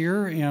questions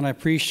here, and I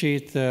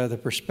appreciate the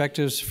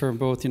perspectives from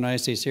both the United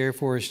States Air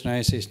Force,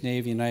 United States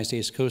Navy, United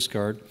States Coast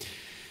Guard.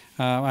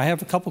 I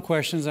have a couple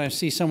questions. I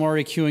see some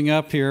already queuing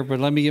up here, but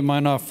let me get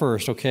mine off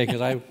first, okay,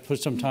 because I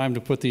put some time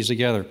to put these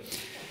together.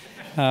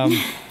 And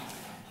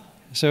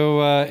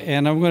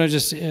I'm going to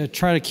just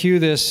try to cue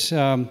this.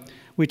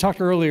 We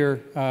talked earlier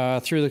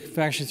through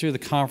the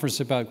conference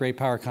about great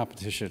power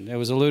competition. It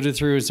was alluded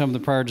through in some of the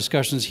prior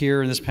discussions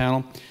here in this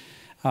panel.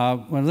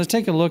 Well, let's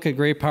take a look at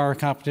great power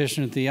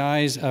competition at the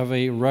eyes of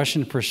a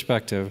Russian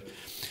perspective.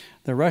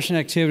 The Russian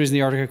activities in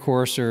the Arctic, of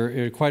course,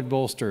 are quite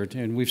bolstered,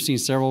 and we've seen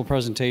several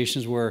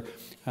presentations where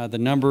the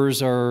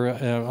numbers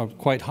are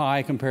quite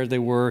high compared to they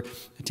were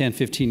 10,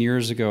 15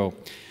 years ago.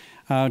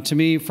 To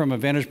me, from a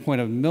vantage point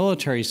of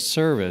military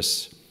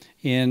service,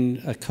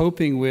 in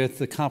coping with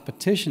the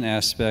competition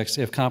aspects,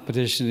 if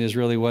competition is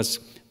really what's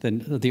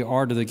the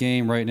art of the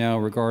game right now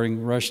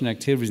regarding Russian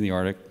activities in the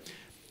Arctic,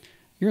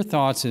 your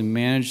thoughts in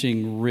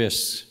managing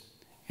risks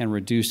and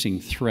reducing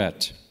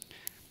threat.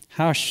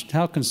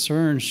 How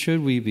concerned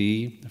should we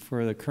be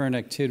for the current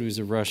activities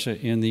of Russia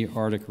in the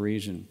Arctic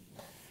region?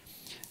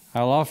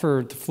 I'll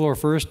offer the floor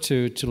first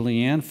to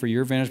LeeAnn for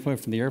your vantage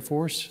point from the Air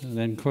Force, and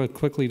then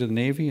quickly to the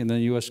Navy, and then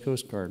the U.S.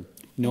 Coast Guard,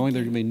 knowing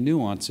there are going to be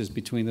nuances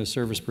between those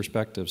service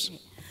perspectives.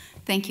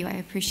 Thank you. I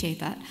appreciate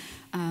that.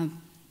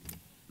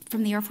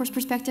 From the Air Force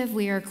perspective,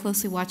 we are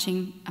closely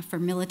watching for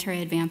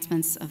military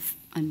advancements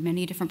on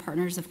many different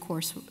partners. Of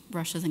course,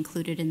 Russia's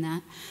included in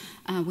that.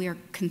 We are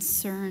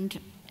concerned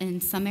in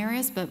some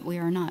areas, but we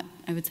are not,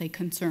 I would say,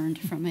 concerned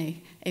from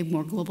a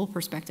more global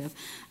perspective.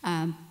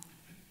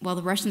 While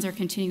the Russians are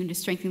continuing to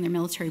strengthen their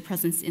military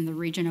presence in the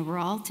region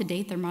overall, to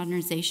date their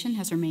modernization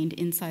has remained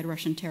inside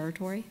Russian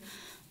territory,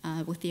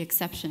 with the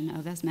exception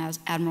of, as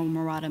Admiral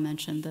Marotta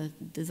mentioned, the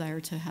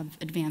desire to have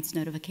advanced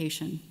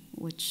notification,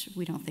 which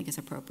we don't think is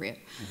appropriate.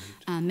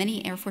 Mm-hmm.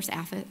 Many Air Force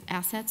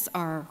assets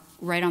are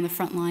right on the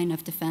front line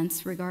of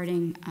defense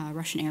regarding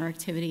Russian air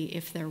activity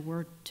if there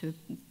were to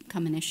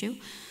come an issue.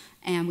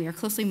 And we are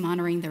closely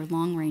monitoring their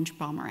long-range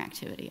bomber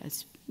activity,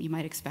 as you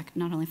might expect,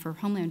 not only for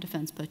homeland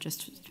defense, but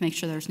just to make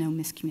sure there's no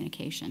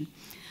miscommunication.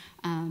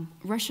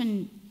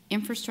 Russian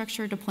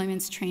infrastructure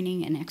deployments,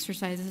 training, and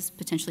exercises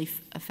potentially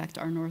affect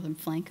our northern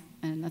flank,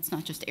 and that's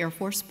not just Air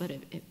Force, but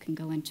it can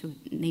go into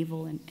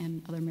naval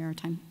and other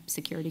maritime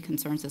security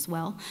concerns as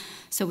well.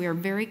 So we are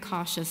very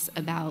cautious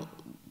about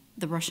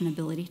the Russian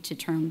ability to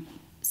turn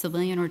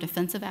civilian or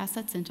defensive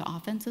assets into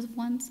offensive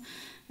ones,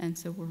 and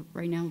so we're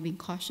right now being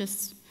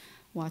cautious,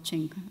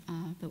 watching,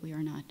 but we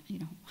are not,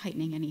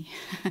 heightening any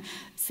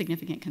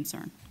significant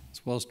concern.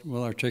 It's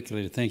well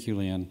articulated. Thank you,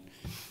 LeeAnn.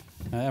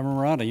 Admiral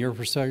Marotta, your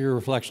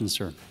reflections,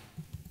 sir.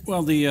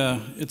 Well,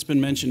 it's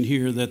been mentioned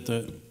here that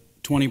the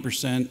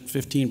 20%,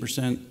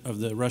 15% of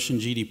the Russian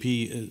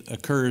GDP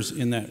occurs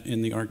in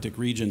the Arctic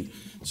region.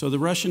 So the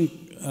Russian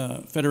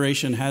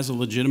Federation has a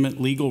legitimate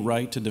legal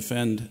right to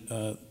defend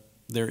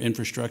their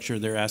infrastructure,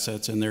 their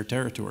assets, and their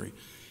territory.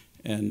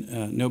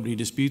 And nobody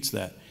disputes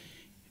that.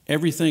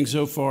 Everything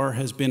so far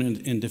has been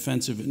in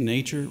defensive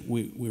nature.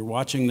 We're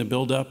watching the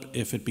buildup.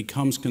 If it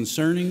becomes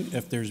concerning,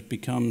 if there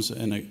becomes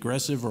an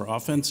aggressive or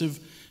offensive,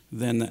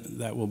 then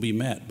that will be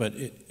met. But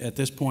at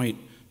this point,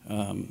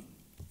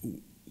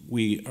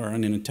 we are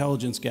on an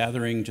intelligence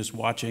gathering, just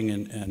watching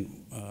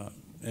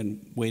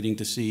and waiting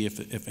to see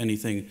if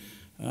anything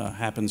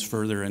happens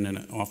further in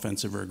an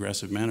offensive or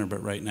aggressive manner.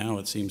 But right now,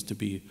 it seems to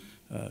be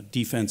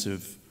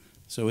defensive.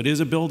 So it is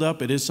a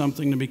buildup. It is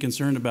something to be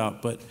concerned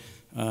about. But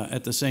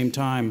at the same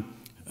time,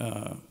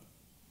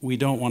 we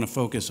don't want to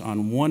focus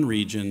on one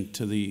region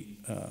to the,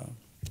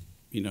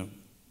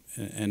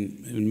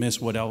 and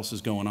miss what else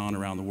is going on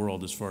around the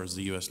world as far as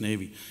the U.S.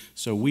 Navy.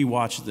 So we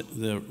watch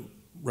the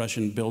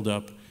Russian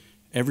buildup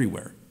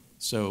everywhere.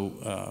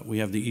 So we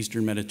have the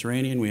Eastern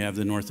Mediterranean, we have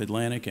the North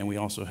Atlantic, and we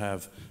also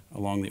have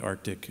along the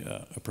Arctic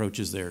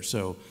approaches there.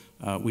 So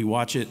we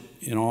watch it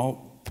in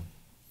all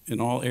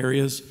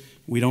areas.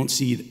 We don't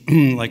see,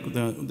 like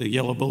the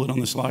yellow bullet on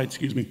the slide,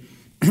 excuse me,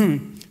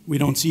 we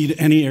don't see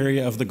any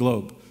area of the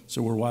globe.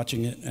 So we're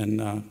watching it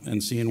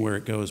and seeing where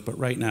it goes. But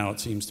right now it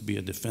seems to be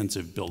a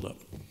defensive buildup.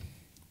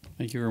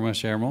 Thank you very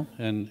much, Admiral.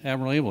 And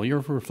Admiral Abel, your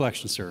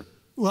reflection, sir.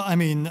 Well, I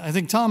mean, I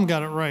think Tom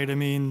got it right. I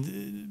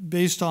mean,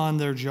 based on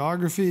their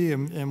geography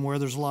and where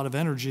there's a lot of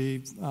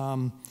energy,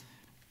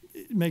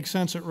 it makes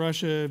sense that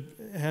Russia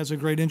has a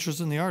great interest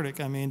in the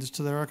Arctic. I mean, it's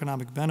to their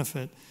economic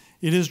benefit.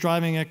 It is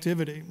driving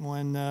activity.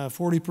 When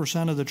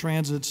 40% of the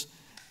transits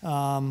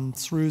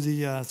through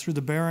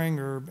the Bering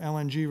or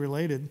LNG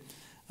related,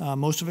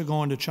 most of it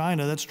going to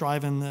China, that's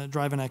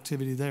driving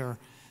activity there.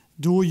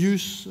 Dual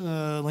use,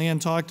 LeeAnn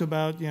talked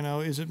about,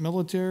 is it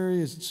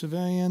military, is it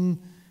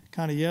civilian?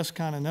 Kind of yes,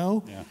 kind of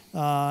no.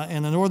 Yeah.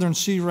 And the Northern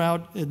Sea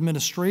Route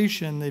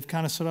Administration, they've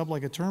kind of set up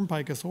like a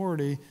turnpike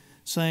authority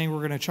saying we're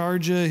going to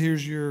charge you,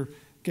 here's your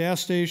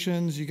gas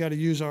stations, you got to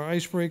use our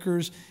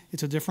icebreakers.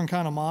 It's a different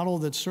kind of model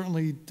that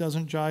certainly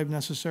doesn't jive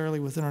necessarily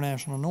with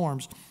international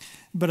norms.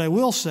 But I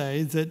will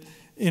say that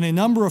in a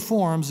number of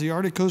forums, the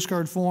Arctic Coast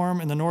Guard Forum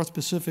and the North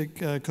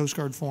Pacific Coast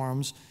Guard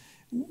Forums,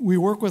 we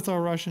work with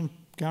our Russian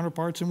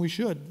counterparts, and we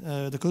should.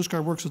 The Coast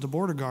Guard works with the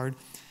Border Guard.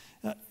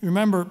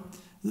 Remember,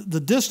 the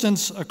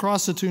distance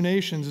across the two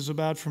nations is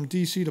about from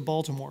D.C. to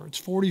Baltimore. It's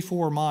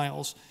 44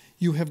 miles.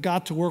 You have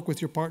got to work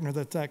with your partner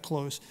that's that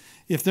close.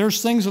 If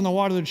there's things in the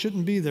water that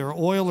shouldn't be there,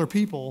 oil or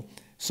people,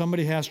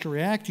 somebody has to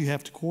react. You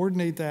have to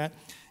coordinate that.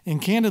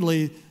 And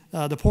candidly,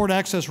 the Port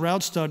Access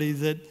Route Study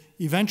that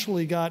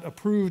eventually got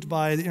approved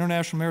by the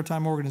International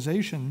Maritime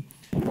Organization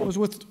was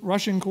with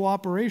Russian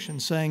cooperation,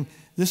 saying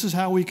this is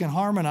how we can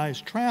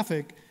harmonize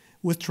traffic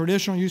with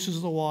traditional uses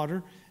of the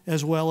water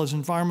as well as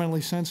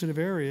environmentally sensitive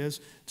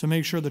areas to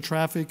make sure the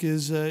traffic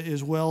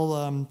is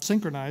well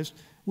synchronized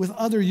with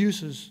other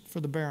uses for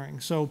the Bering.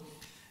 So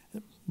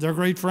they're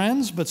great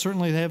friends, but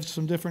certainly they have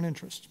some different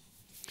interests.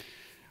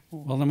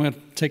 Well, I'm going to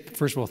take,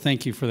 first of all,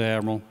 thank you for that,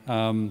 Admiral.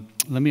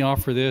 Let me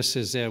offer this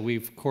is that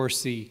we've, of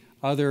course, the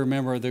other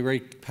member of the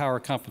great power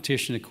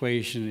competition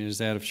equation is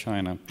that of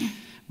China.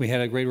 We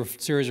had a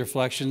great series of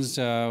reflections.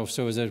 So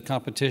is it a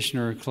competition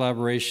or a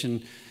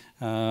collaboration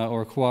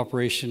or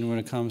cooperation when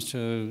it comes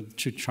to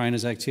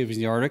China's activities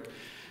in the Arctic?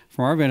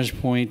 From our vantage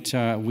point,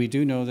 we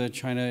do know that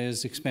China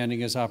is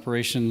expanding its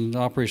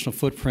operational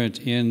footprint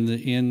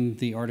in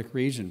the Arctic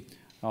region,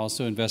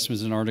 also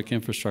investments in Arctic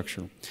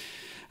infrastructure.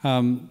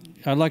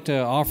 I'd like to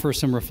offer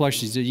some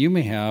reflections that you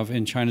may have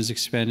in China's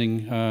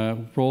expanding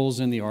roles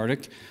in the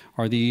Arctic.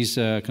 Are these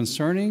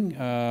concerning,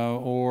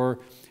 or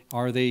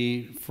are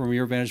they, from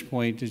your vantage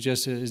point,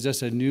 is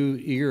this a new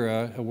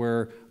era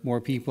where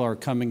more people are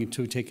coming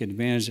to take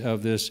advantage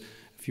of this,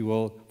 if you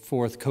will,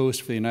 fourth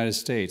coast for the United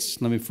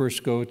States? Let me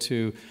first go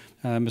to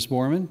Ms.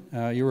 Borman.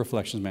 Your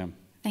reflections, ma'am.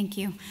 Thank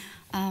you.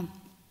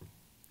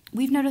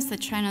 We've noticed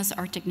that China's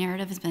Arctic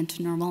narrative has been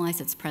to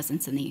normalize its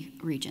presence in the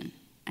region,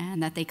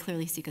 and that they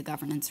clearly seek a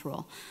governance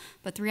role.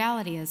 But the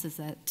reality is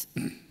that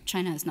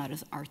China is not an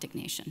Arctic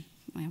nation.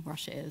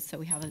 Russia is, so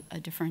we have a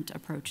different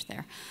approach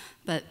there.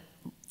 But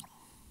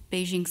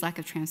Beijing's lack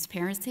of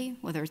transparency,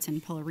 whether it's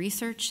in polar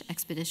research,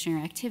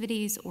 expeditionary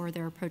activities, or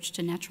their approach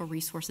to natural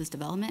resources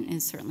development,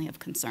 is certainly of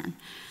concern.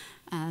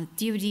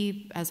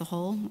 DoD as a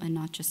whole, and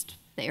not just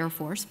the Air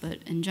Force, but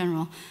in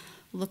general,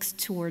 looks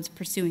towards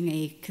pursuing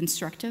a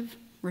constructive,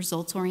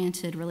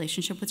 results-oriented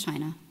relationship with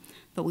China,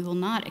 but we will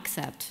not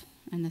accept,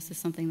 and this is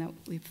something that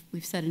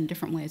we've said in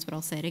different ways, but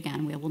I'll say it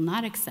again, we will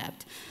not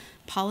accept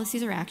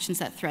policies or actions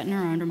that threaten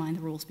or undermine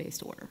the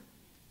rules-based order.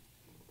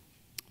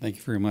 Thank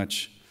you very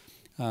much.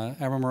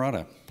 Admiral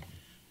Marotta.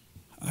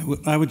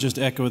 I would just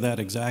echo that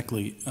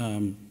exactly.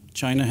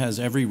 China has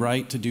every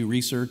right to do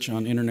research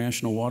on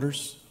international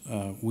waters.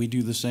 We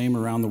do the same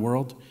around the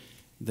world.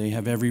 They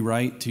have every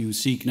right to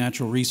seek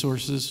natural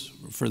resources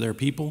for their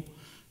people,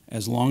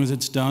 as long as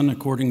it's done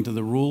according to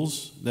the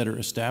rules that are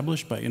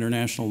established by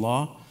international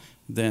law.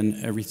 then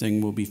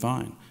everything will be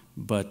fine.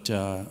 But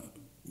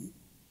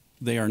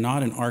they are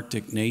not an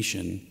Arctic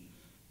nation,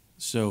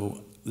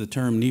 so the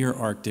term near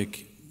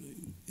Arctic,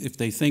 if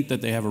they think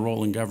that they have a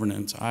role in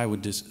governance, I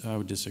would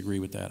disagree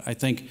with that. I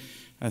think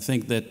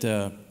that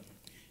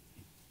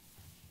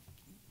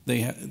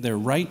their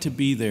right to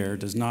be there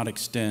does not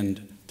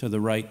extend to the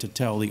right to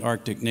tell the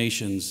Arctic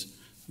nations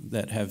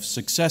that have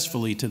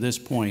successfully, to this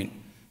point,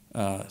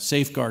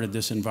 safeguarded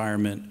this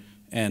environment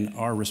and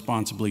are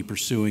responsibly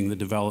pursuing the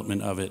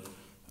development of it.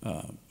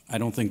 I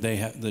don't think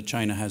that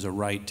China has a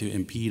right to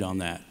impede on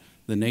that.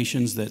 The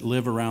nations that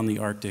live around the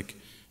Arctic,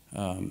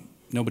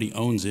 nobody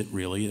owns it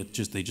really.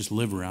 They just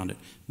live around it.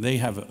 They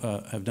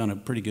have done a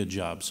pretty good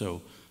job.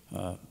 So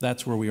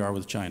that's where we are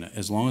with China.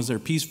 As long as they're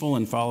peaceful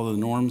and follow the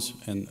norms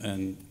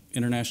and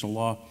international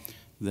law,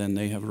 then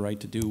they have a right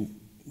to do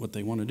what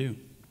they want to do.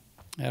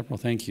 Admiral,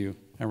 thank you.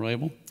 Admiral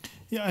Abel?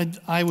 Yeah,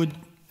 I would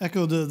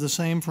echo the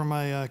same for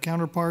my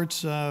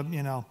counterparts.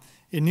 You know,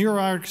 a near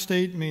Arctic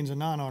state means a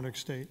non-Arctic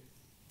state.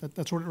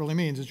 That's what it really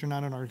means, is you're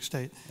not an Arctic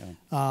state.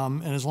 Yeah.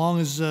 And as long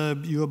as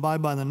you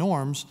abide by the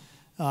norms,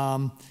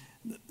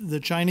 the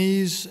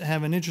Chinese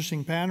have an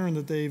interesting pattern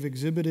that they've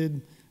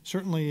exhibited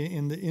certainly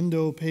in the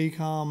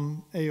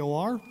Indo-PACOM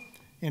AOR.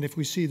 And if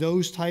we see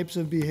those types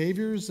of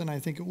behaviors, then I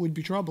think it would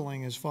be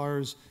troubling as far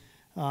as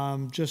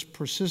just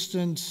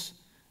persistent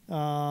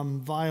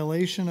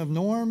violation of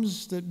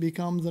norms that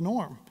become the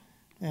norm.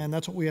 And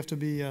that's what we have to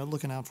be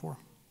looking out for.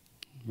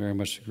 Very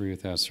much agree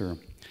with that, sir.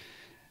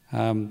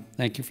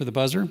 Thank you for the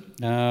buzzer.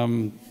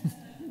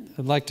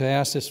 I'd like to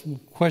ask this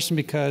question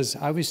because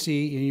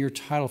obviously in your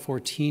Title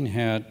 14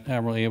 hat,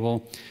 Admiral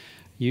Abel,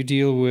 you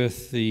deal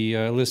with the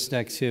illicit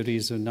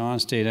activities of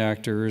non-state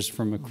actors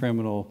from a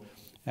criminal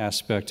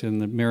aspect in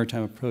the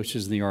maritime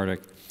approaches in the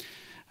Arctic.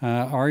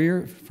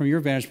 From your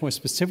vantage point,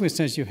 specifically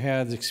since you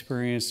had the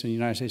experience in the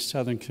United States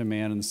Southern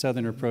Command and the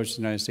southern approach to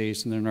the United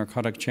States and the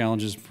narcotic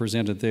challenges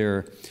presented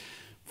there,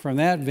 from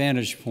that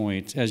vantage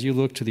point, as you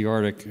look to the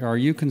Arctic, are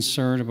you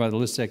concerned about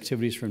illicit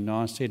activities from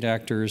non-state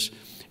actors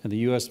and the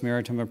U.S.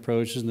 maritime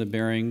approaches in the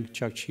Bering,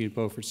 Chukchi,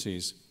 Beaufort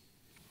Seas?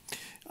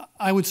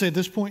 I would say at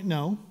this point,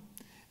 no.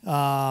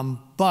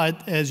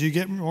 But as you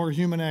get more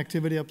human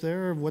activity up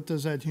there, what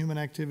does that human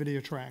activity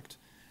attract?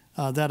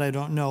 That I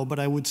don't know. But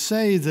I would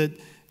say that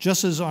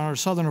just as on our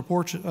southern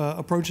approaches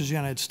to the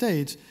United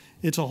States,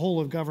 it's a whole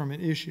of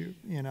government issue,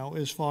 you know,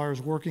 as far as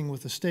working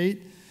with the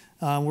state,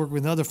 work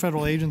with other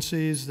federal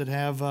agencies that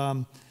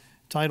have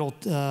Title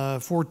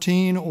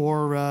 14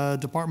 or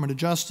Department of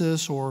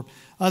Justice or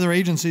other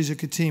agencies that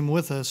could team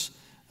with us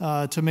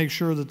to make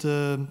sure that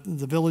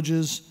the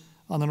villages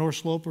on the North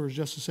Slope are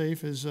just as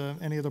safe as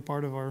any other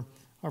part of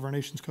our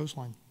nation's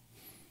coastline.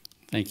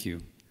 Thank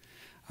you.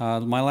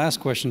 My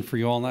last question for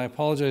you all, and I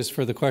apologize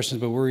for the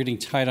questions, but we're getting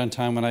tight on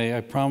time, and I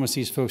promised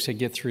these folks I'd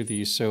get through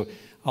these. So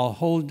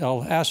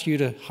I'll ask you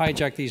to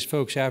hijack these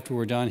folks after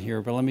we're done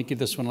here, but let me get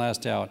this one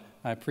last out.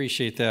 I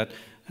appreciate that,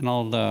 and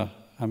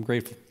I'm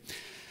grateful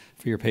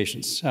for your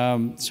patience.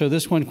 So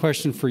this one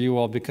question for you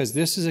all, because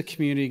this is a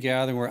community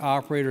gathering where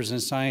operators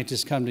and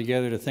scientists come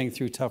together to think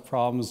through tough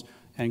problems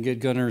and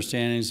get good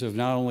understandings of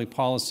not only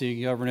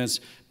policy governance,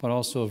 but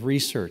also of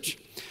research.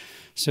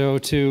 So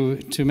to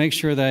make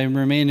sure that I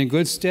remain in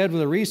good stead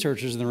with the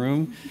researchers in the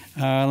room,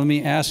 let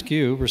me ask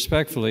you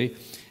respectfully,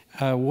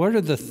 what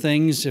are the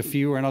things,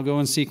 and I'll go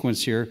in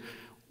sequence here,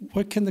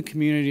 what can the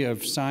community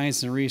of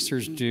science and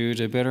research do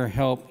to better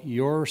help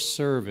your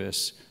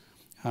service?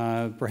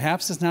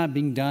 Perhaps it's not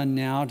being done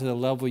now to the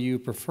level you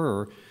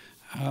prefer,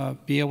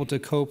 be able to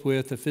cope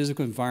with the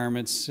physical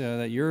environments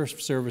that your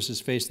services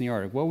face in the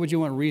Arctic. What would you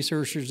want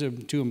researchers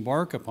to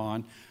embark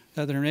upon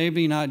that they're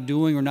maybe not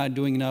doing or not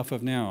doing enough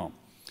of now?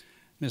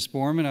 Ms.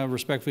 Borman, I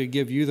respectfully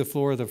give you the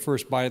floor, the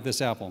first bite at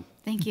this apple.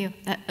 Thank you.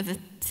 That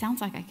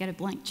sounds like I get a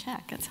blank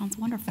check. That sounds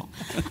wonderful.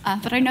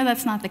 But I know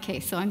that's not the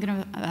case, so I'm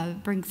going to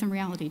bring some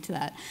reality to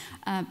that.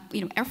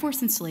 You know, Air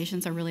Force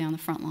installations are really on the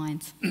front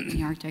lines in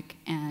the Arctic,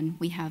 and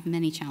we have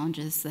many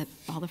challenges that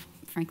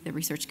frankly, the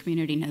research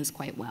community knows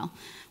quite well.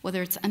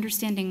 Whether it's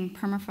understanding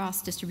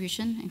permafrost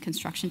distribution and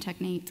construction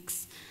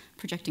techniques,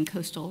 projecting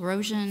coastal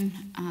erosion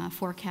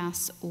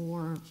forecasts,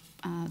 or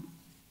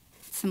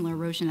similar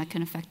erosion that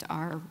can affect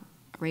our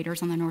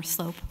radars on the North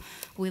Slope.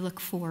 We look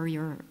for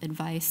your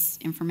advice,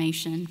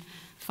 information,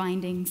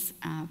 findings.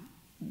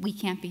 We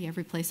can't be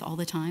every place all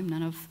the time.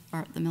 None of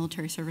the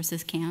military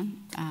services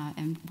can.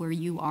 And where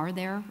you are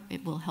there,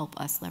 it will help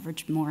us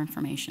leverage more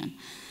information.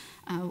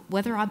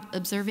 Weather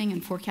observing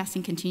and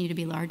forecasting continue to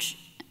be large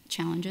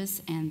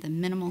challenges, and the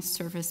minimal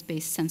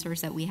surface-based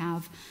sensors that we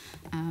have,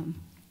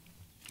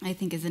 I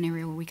think, is an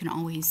area where we can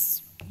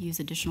always use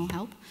additional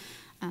help.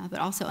 But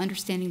also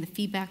understanding the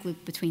feedback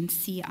loop between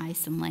sea,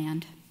 ice, and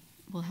land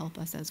will help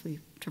us as we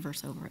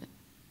traverse over it.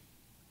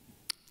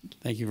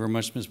 Thank you very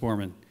much, Ms.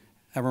 Borman.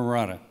 Admiral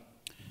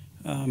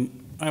Marotta.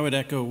 I would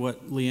echo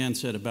what LeeAnn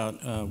said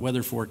about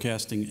weather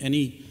forecasting.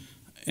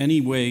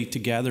 Any way to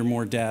gather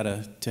more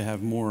data to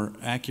have more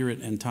accurate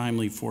and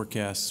timely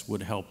forecasts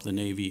would help the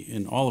Navy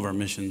in all of our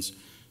missions.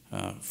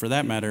 For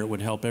that matter, it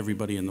would help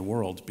everybody in the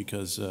world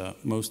because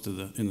most of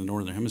in the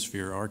Northern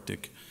Hemisphere,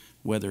 Arctic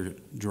weather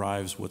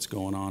drives what's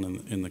going on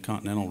in the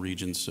continental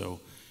regions.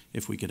 So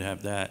if we could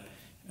have that.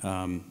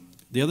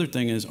 The other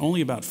thing is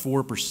only about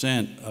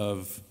 4%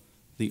 of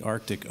the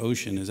Arctic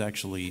Ocean is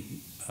actually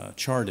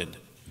charted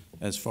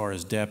as far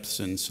as depths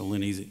and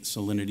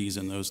salinities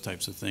and those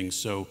types of things.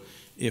 So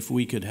if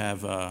we could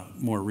have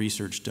more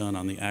research done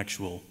on the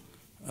actual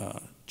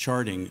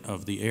charting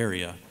of the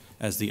area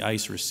as the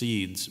ice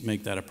recedes,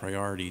 make that a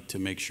priority to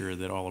make sure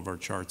that all of our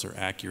charts are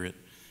accurate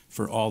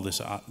for all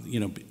this.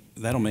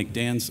 That'll make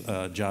Dan's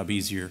job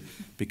easier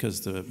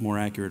because the more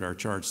accurate our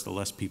charts, the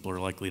less people are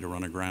likely to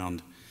run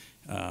aground.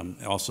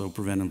 Also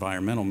prevent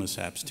environmental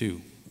mishaps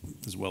too,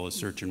 as well as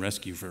search and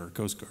rescue for our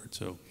Coast Guard.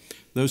 So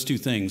those two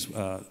things,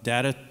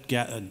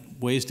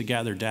 ways to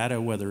gather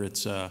data, whether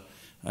it's a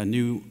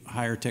new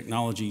higher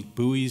technology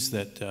buoys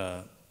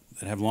that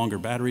have longer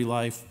battery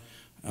life,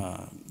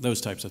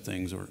 those types of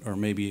things, or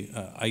maybe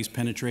ice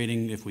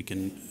penetrating, if we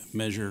can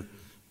measure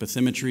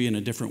bathymetry in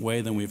a different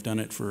way than we've done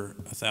it for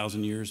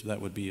 1,000 years,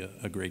 that would be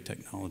a great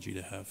technology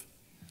to have.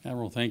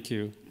 Admiral, thank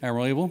you.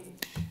 Admiral Abel?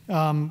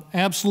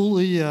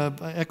 Absolutely, I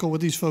echo what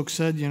these folks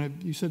said.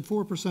 You said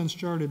 4% is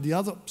charted. The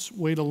other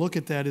way to look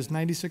at that is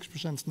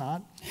 96% is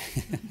not.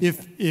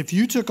 If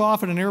you took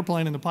off in an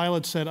airplane and the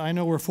pilot said, "I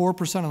know where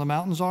 4% of the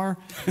mountains are,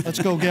 let's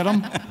go get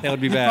them," that would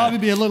be you'd bad. probably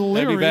be a little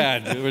leery.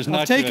 That'd be bad. It was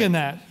not taking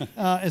that.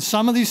 And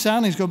some of these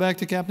soundings go back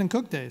to Captain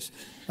Cook days.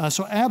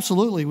 So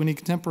absolutely, we need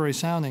contemporary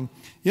sounding.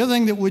 The other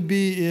thing that would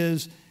be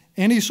is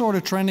any sort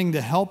of trending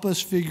to help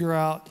us figure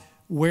out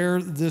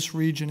where this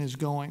region is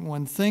going.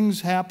 When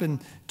things happen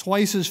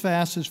twice as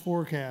fast as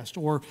forecast,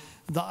 or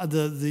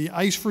the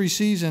ice-free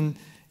season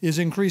is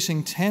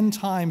increasing 10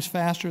 times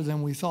faster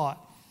than we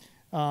thought.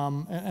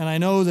 And I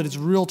know that it's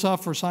real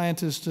tough for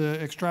scientists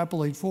to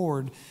extrapolate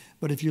forward,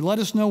 but if you let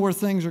us know where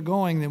things are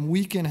going, then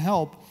we can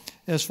help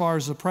as far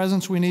as the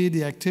presence we need,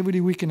 the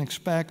activity we can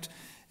expect,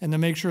 and to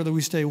make sure that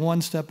we stay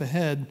one step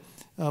ahead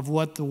of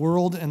what the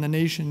world and the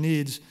nation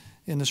needs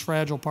in this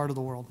fragile part of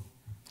the world.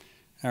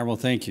 Admiral,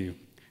 thank you.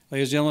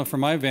 Ladies and gentlemen,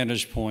 from my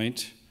vantage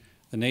point,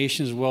 the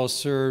nation is well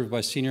served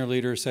by senior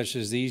leaders such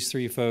as these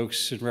three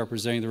folks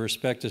representing the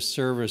respective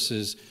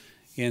services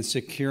in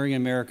securing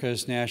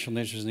America's national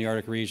interests in the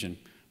Arctic region.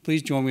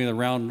 Please join me in a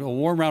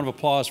warm round of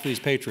applause for these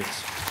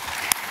patriots.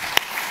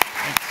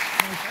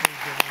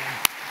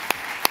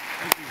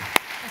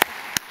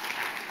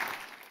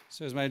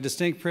 So it's my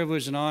distinct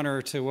privilege and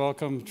honor to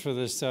welcome for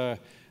this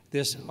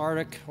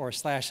Arctic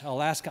 /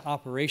 Alaska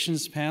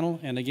operations panel.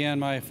 And again,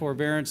 my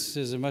forbearance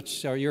is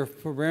your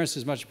forbearance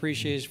is much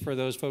appreciated for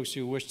those folks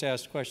who wish to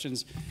ask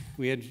questions.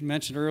 We had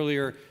mentioned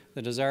earlier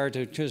the desire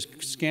to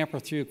just scamper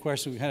through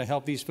questions we kind of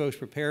help these folks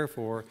prepare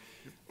for,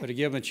 but to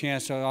give them a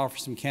chance to offer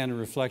some candid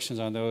reflections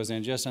on those.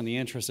 And just on the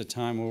interest of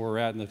time where we're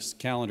at in this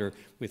calendar,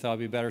 we thought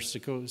it'd be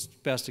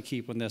best to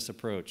keep on this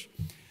approach.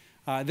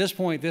 At this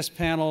point, this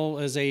panel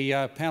is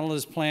a panel that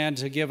is planned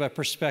to give a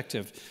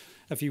perspective,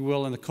 if you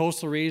will, in the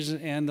coastal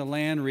regions and the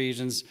land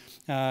regions,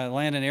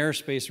 land and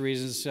airspace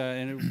regions.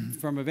 And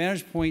from a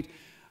vantage point,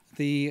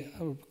 the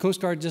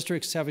Coast Guard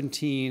District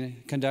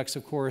 17 conducts,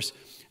 of course,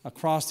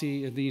 across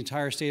the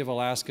entire state of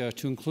Alaska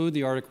to include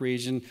the Arctic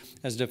region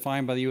as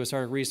defined by the U.S.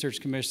 Arctic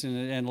Research Commission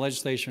and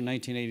legislation in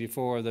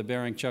 1984, the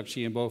Bering,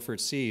 Chukchi, and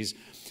Beaufort Seas.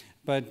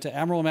 But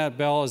Admiral Matt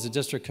Bell, as the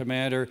district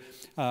commander,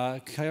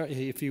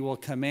 if you will,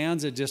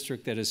 commands a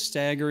district that is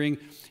staggering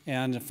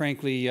and,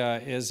 frankly,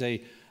 is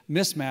a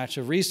mismatch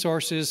of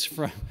resources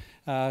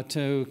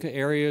to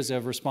areas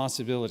of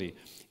responsibility.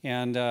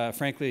 And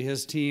frankly,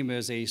 his team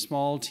is a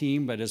small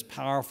team, but is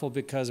powerful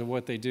because of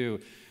what they do.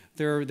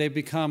 They've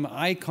become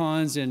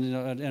icons in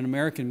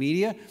American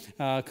media.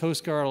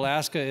 Coast Guard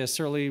Alaska is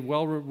certainly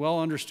well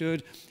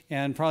understood,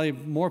 and probably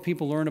more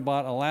people learn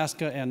about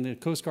Alaska and the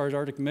Coast Guard's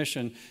Arctic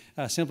mission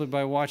simply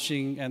by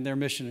watching, and their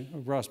mission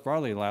across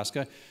broadly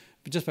Alaska,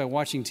 but just by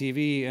watching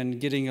TV and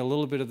getting a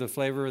little bit of the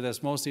flavor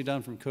that's mostly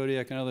done from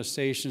Kodiak and other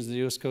stations the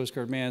U.S. Coast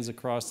Guard mans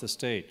across the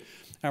state.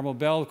 Admiral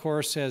Bell, of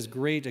course, has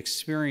great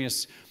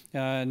experience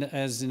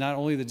as not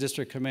only the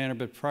district commander,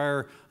 but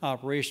prior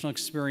operational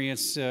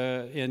experience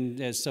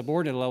at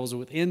subordinate levels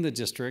within the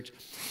district.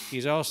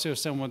 He's also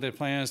someone that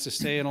plans to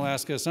stay in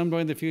Alaska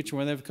someday in the future.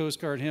 When they have Coast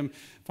Guard him,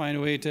 find a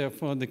way to,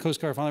 when the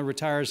Coast Guard finally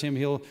retires him,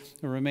 he'll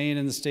remain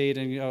in the state,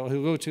 and he'll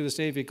go to the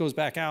state. If he goes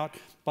back out,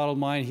 bottom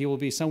line, he will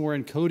be somewhere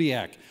in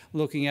Kodiak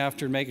looking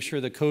after and making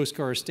sure the Coast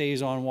Guard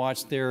stays on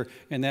watch there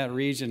in that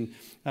region,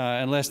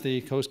 unless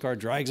the Coast Guard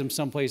drags him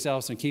someplace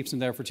else and keeps him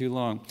there for too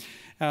long.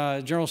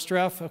 General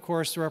Streff, of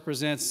course,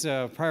 represents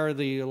prior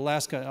the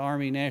Alaska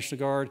Army National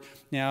Guard,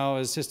 now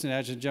Assistant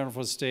Adjutant General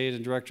for the State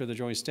and Director of the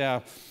Joint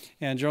Staff.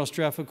 And General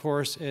Streff, of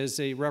course,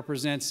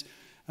 represents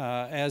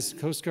as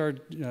Coast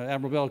Guard,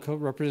 Admiral Bell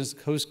represents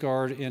Coast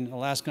Guard in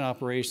Alaskan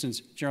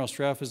operations. General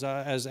Streff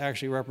is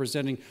actually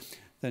representing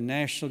the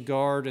National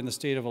Guard in the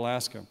state of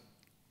Alaska.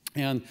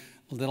 And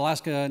the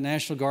Alaska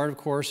National Guard, of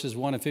course, is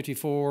one of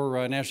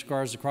 54 National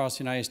Guards across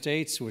the United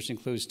States, which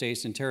includes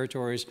states and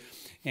territories.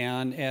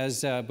 And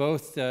as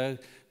both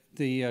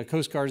the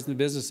Coast Guard is in the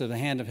business of the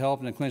hand of help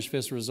and a clenched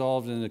fist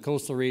resolved in the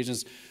coastal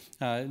regions.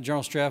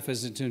 General Streff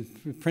is to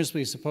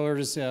principally support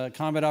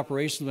combat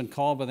operations when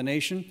called by the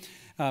nation,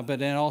 but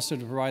then also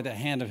to provide that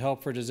hand of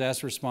help for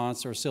disaster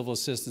response or civil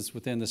assistance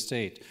within the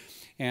state.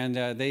 And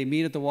they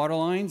meet at the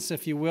waterlines,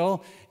 if you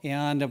will,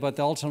 but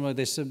ultimately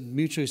they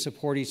mutually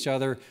support each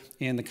other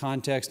in the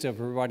context of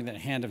providing that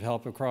hand of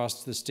help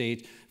across the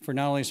state for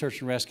not only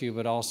search and rescue,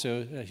 but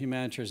also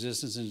humanitarian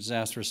assistance and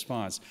disaster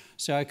response.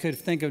 So I could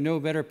think of no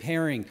better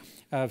pairing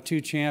of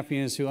two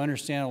champions who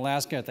understand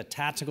Alaska at the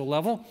tactical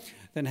level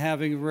than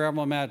having Rear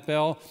Admiral Matt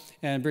Bell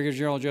and Brigadier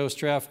General Joseph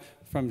Streff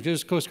from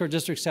Coast Guard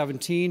District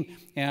 17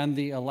 and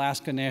the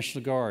Alaska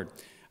National Guard.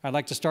 I'd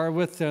like to start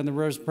with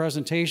the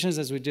presentations,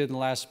 as we did in the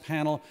last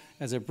panel,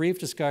 as a brief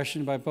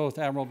discussion by both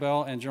Admiral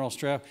Bell and General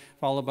Streff,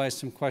 followed by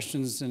some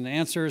questions and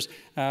answers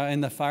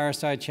in the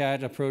fireside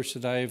chat approach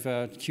that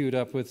I've queued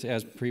up with,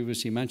 as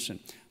previously mentioned.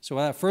 So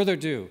without further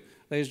ado,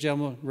 ladies and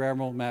gentlemen, Rear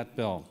Admiral Matt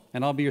Bell.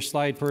 And I'll be your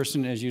slide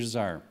person as you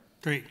desire.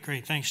 Great,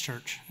 great. Thanks,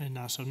 Church. And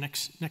so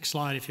next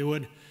slide, if you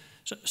would.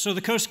 So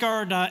the Coast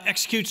Guard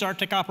executes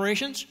Arctic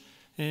operations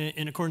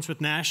in accordance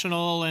with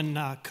national and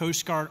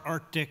Coast Guard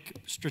Arctic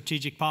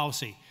strategic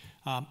policy.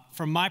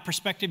 From my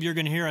perspective, you're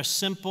going to hear a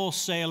simple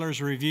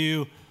sailor's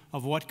review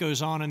of what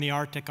goes on in the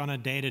Arctic on a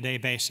day-to-day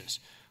basis.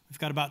 We've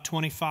got about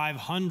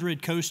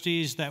 2,500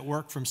 coasties that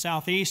work from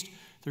southeast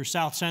through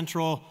south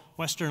central,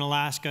 western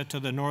Alaska to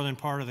the northern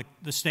part of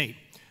the state.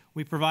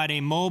 We provide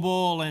a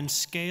mobile and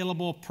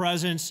scalable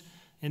presence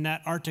in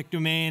that Arctic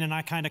domain, and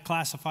I kind of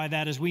classify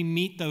that as we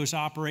meet those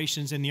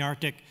operations in the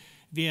Arctic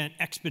via an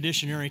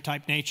expeditionary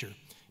type nature,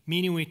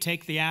 meaning we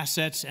take the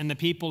assets and the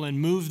people and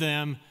move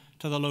them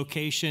to the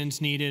locations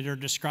needed or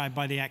described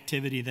by the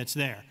activity that's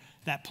there.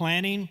 That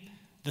planning,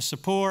 the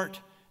support,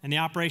 and the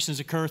operations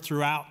occur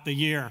throughout the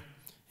year.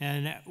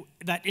 And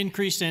that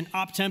increase in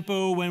op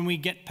tempo when we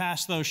get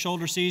past those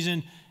shoulder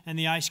season and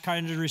the ice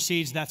kind of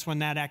recedes, that's when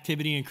that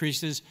activity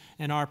increases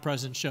and our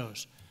presence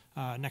shows.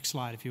 Next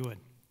slide, if you would.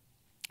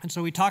 And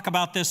so we talk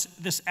about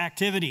this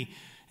activity,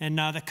 and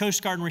the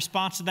Coast Guard in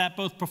response to that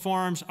both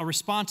performs a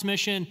response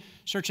mission.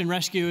 Search and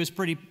rescue is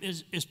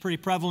pretty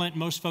prevalent.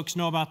 Most folks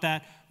know about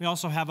that. We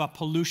also have a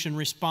pollution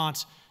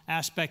response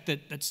aspect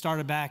that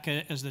started back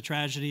as the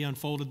tragedy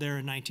unfolded there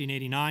in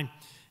 1989.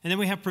 And then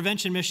we have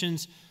prevention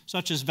missions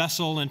such as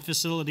vessel and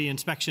facility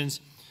inspections,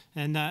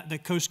 and the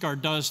Coast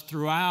Guard does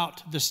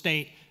throughout the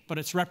state, but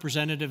it's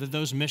representative of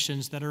those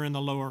missions that are in the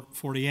lower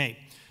 48.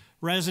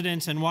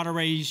 Residents and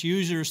waterways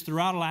users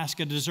throughout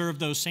Alaska deserve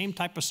those same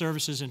type of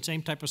services and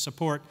same type of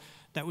support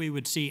that we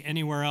would see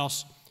anywhere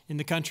else in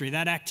the country.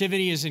 That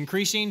activity is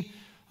increasing.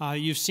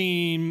 You've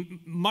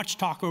seen much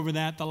talk over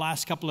that the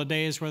last couple of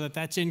days, whether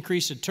that's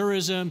increase in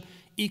tourism,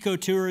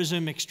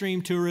 ecotourism,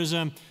 extreme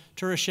tourism,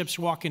 tourist ships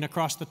walking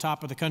across the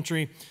top of the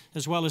country,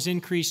 as well as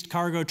increased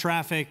cargo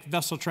traffic,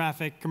 vessel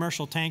traffic,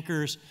 commercial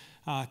tankers,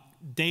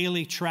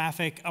 daily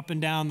traffic up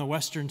and down the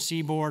western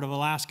seaboard of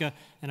Alaska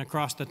and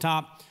across the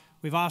top.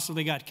 We've also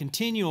got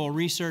continual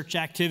research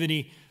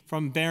activity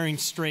from Bering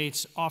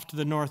Straits off to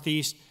the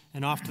northeast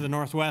and off to the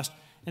northwest.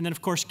 And then,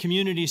 of course,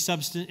 community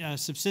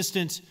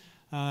subsistence,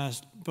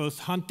 both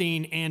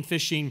hunting and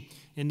fishing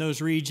in those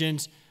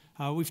regions.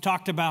 We've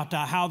talked about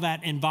how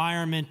that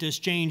environment is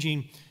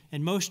changing.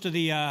 And most of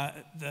the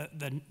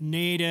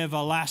native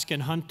Alaskan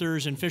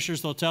hunters and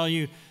fishers, they'll tell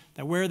you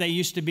that where they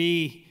used to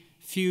be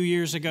a few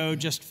years ago,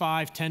 just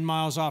 5-10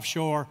 miles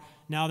offshore,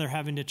 now they're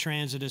having to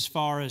transit as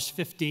far as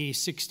 50,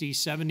 60,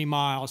 70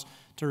 miles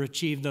to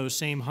achieve those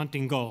same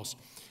hunting goals.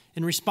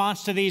 In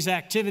response to these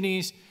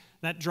activities,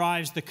 that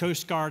drives the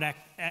Coast Guard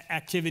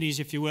activities,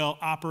 if you will,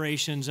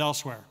 operations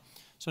elsewhere.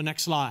 So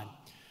next slide.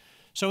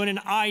 So in an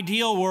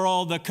ideal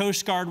world, the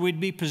Coast Guard would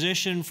be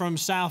positioned from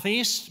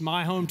southeast,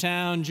 my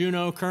hometown,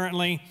 Juneau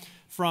currently,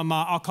 from,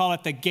 I'll call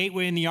it the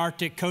gateway in the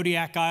Arctic,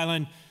 Kodiak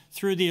Island,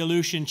 through the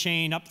Aleutian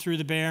Chain, up through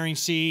the Bering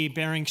Sea,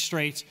 Bering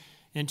Straits,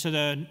 into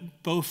the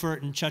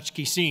Beaufort and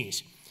Chukchi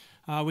Seas.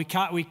 We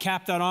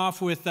capped that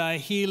off with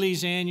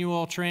Healy's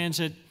annual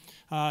transit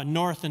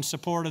north in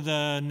support of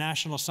the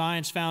National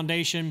Science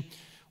Foundation.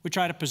 We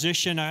try to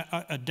position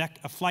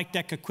a flight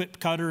deck equipped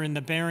cutter in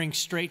the Bering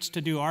Straits to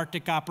do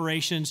Arctic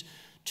operations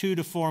 2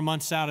 to 4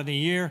 months out of the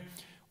year.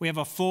 We have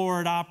a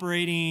forward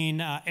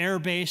operating air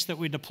base that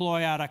we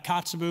deploy out of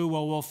Kotzebue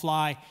where we'll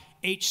fly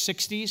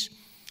H-60s.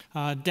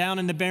 Down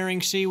in the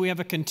Bering Sea, we have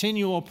a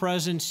continual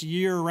presence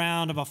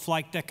year-round of a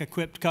flight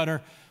deck-equipped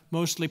cutter,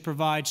 mostly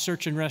provides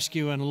search and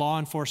rescue and law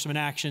enforcement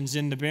actions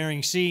in the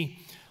Bering Sea.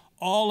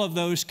 All of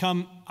those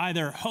come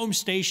either home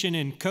station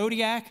in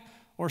Kodiak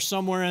or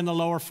somewhere in the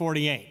lower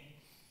 48.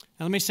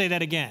 Now let me say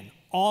that again.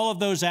 All of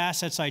those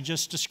assets I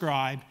just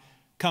described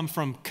come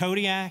from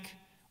Kodiak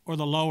or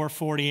the lower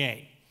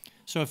 48.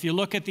 So if you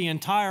look at the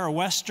entire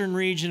western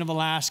region of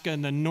Alaska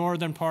and the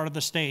northern part of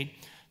the state,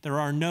 there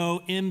are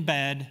no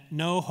embed,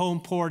 no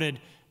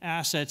home-ported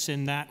assets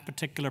in that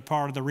particular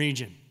part of the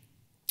region.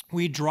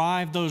 We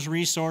drive those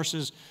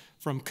resources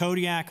from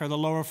Kodiak or the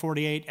lower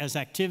 48 as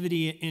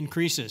activity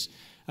increases.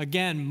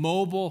 Again,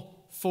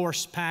 mobile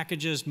force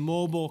packages,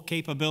 mobile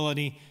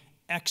capability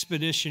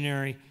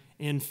expeditionary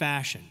in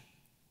fashion.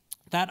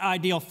 That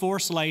ideal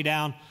force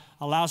laydown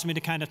allows me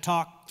to kind of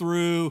talk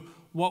through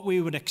what we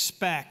would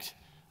expect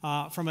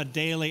from a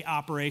daily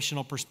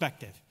operational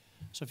perspective.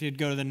 So if you'd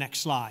go to the next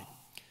slide.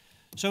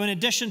 So in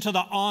addition to the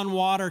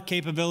on-water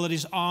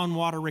capabilities,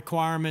 on-water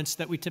requirements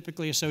that we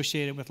typically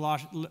associate with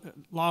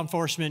law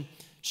enforcement,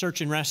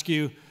 search and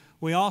rescue,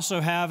 we also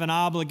have an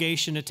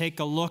obligation to take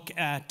a look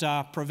at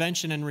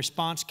prevention and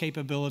response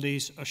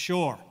capabilities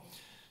ashore.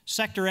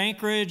 Sector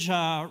Anchorage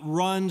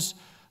runs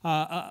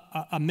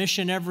a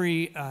mission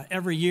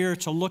every year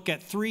to look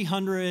at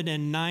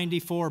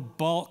 394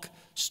 bulk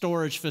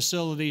storage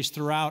facilities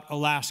throughout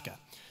Alaska.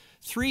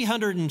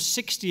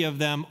 360 of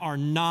them are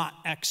not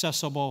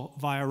accessible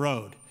via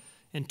road,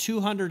 and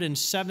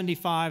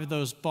 275 of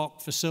those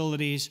bulk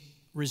facilities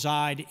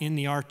reside in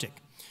the Arctic.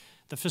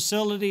 The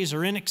facilities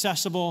are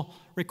inaccessible,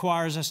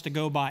 requires us to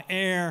go by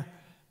air,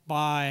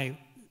 by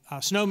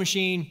snow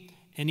machine,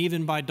 and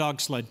even by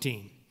dog sled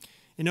team.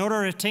 In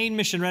order to attain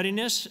mission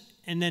readiness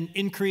and then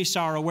increase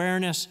our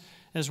awareness,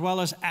 as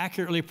well as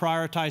accurately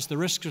prioritize the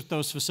risks with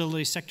those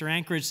facilities, Sector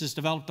Anchorage has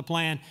developed a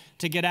plan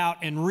to get out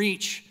and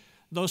reach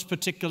those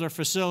particular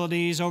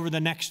facilities over the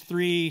next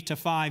 3 to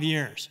 5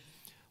 years.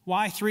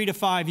 Why 3 to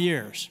 5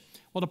 years?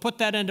 Well, to put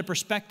that into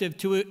perspective,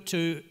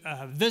 to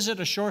visit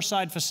a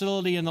shoreside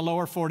facility in the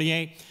lower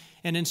 48,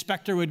 an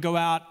inspector would go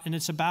out, and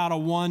it's about a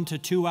 1 to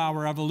 2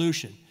 hour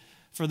evolution.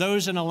 For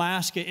those in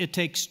Alaska, it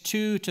takes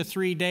 2 to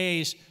 3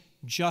 days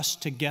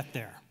just to get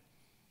there.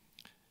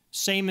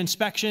 Same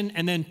inspection,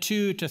 and then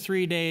 2 to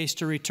 3 days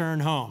to return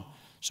home.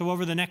 So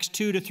over the next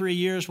 2 to 3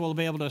 years, we'll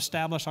be able to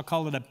establish, I'll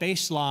call it a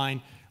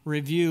baseline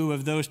review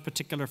of those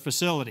particular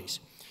facilities.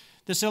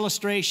 This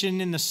illustration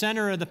in the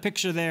center of the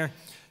picture there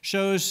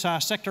shows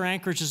Sector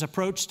Anchorage's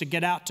approach to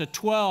get out to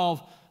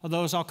 12 of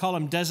those, I'll call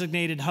them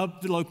designated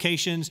hub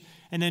locations,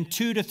 and then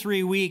 2 to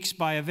 3 weeks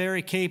by a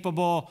very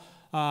capable,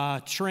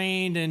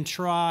 trained and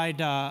tried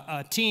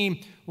team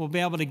will be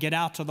able to get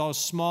out to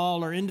those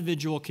smaller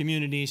individual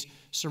communities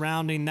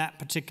surrounding that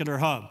particular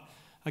hub.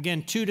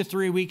 Again, 2 to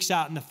 3 weeks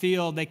out in the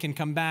field, they can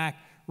come back,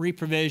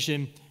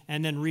 reprovision,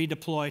 and then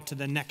redeploy to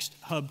the next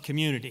hub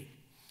community.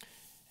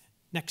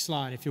 Next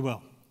slide, if you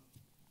will.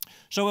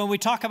 So when we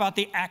talk about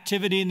the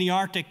activity in the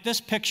Arctic, this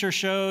picture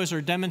shows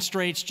or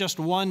demonstrates just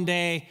one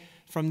day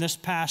from this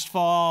past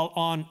fall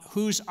on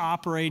who's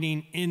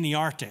operating in the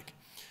Arctic.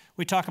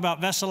 We talk about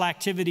vessel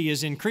activity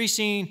is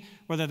increasing,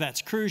 whether that's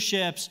cruise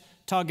ships,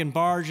 tug and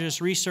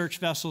barges, research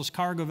vessels,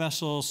 cargo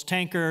vessels,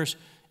 tankers,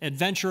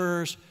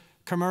 adventurers,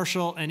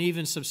 commercial, and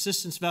even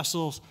subsistence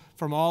vessels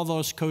from all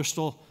those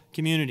coastal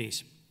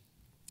communities.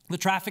 The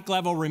traffic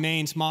level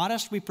remains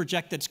modest. We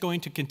project that it's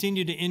going to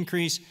continue to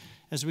increase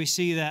as we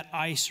see that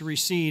ice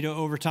recede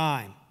over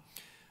time.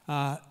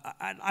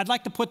 I'd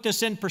like to put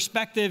this in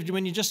perspective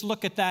when you just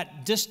look at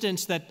that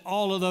distance that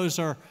all of those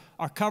are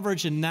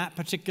coverage in that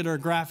particular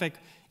graphic.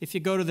 If you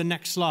go to the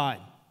next slide.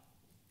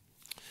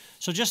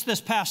 So just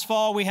this past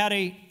fall, we had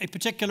a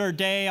particular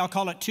day, I'll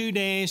call it 2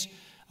 days,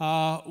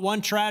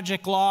 one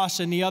tragic loss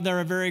and the other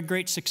a very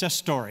great success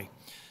story.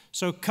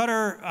 So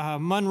Cutter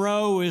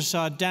Monroe was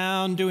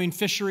down doing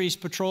fisheries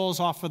patrols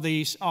off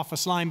of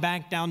Slime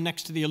Bank down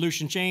next to the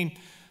Aleutian Chain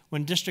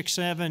when District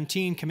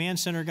 17 Command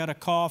Center got a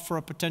call for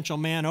a potential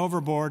man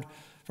overboard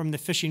from the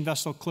fishing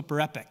vessel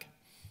Clipper Epic.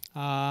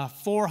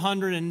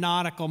 400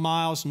 nautical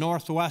miles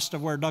northwest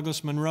of where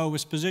Douglas Monroe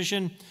was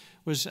positioned,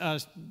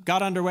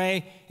 got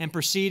underway and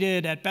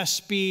proceeded at best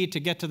speed to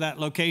get to that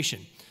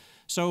location.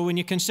 So when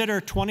you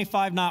consider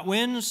 25 knot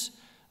winds,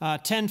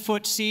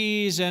 10-foot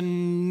seas,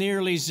 and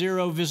nearly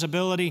zero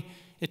visibility,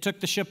 it took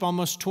the ship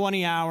almost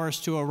 20 hours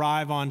to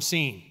arrive on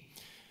scene.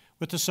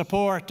 With the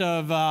support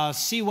of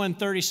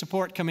C-130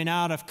 support coming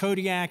out of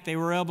Kodiak, they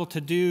were able to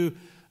do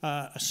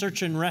a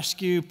search and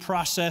rescue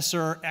process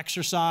or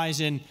exercise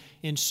in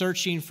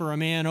searching for a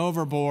man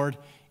overboard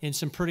in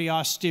some pretty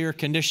austere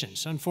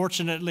conditions.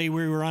 Unfortunately,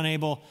 we were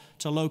unable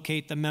to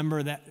locate the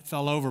member that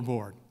fell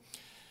overboard.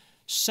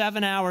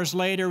 7 hours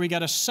later, we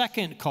got a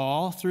second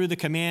call through the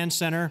command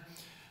center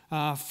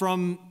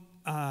from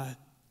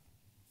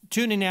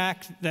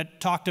Tuninak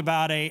that talked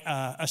about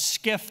a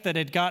skiff that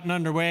had gotten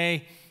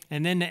underway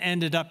and then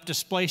ended up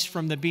displaced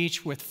from the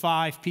beach with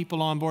 5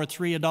 people on board,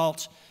 3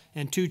 adults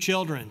and 2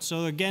 children.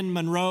 So again,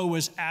 Monroe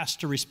was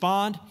asked to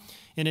respond,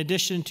 in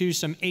addition to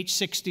some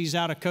H-60s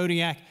out of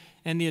Kodiak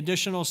and the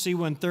additional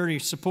C-130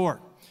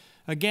 support.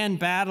 Again,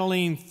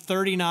 battling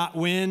 30-knot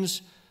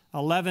winds,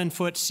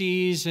 11-foot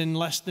seas, and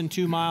less than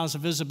 2 miles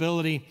of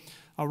visibility,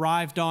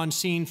 arrived on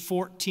scene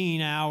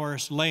 14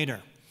 hours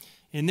later.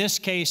 In this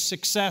case,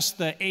 success,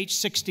 the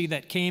H-60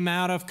 that came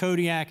out of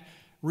Kodiak,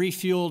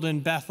 refueled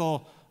in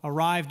Bethel,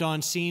 arrived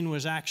on scene,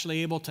 was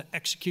actually able to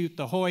execute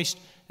the hoist,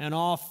 and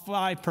all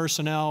 5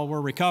 personnel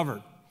were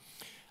recovered.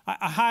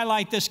 I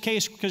highlight this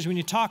case because when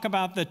you talk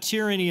about the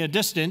tyranny of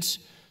distance,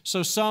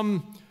 so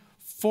some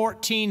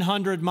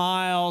 1,400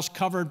 miles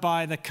covered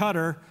by the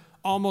cutter,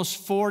 almost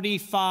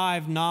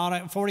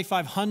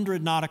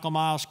 4,500 nautical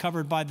miles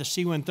covered by the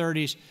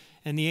C-130s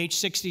and the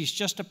H-60s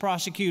just to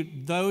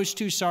prosecute those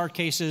 2 SAR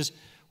cases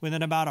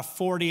within about a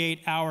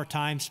 48-hour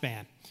time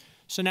span.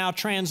 So now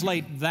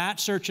translate that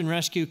search and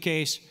rescue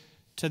case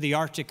to the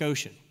Arctic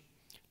Ocean.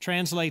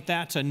 Translate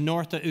that to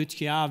north of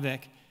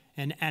Utqiagvik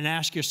and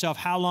ask yourself,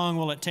 how long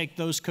will it take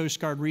those Coast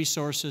Guard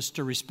resources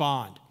to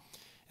respond?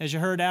 As you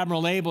heard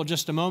Admiral Abel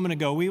just a moment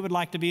ago, we would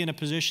like to be in a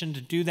position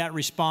to do that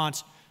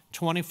response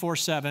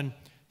 24/7,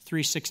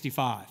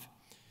 365.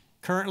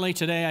 Currently,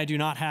 today, I do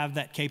not have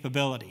that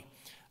capability.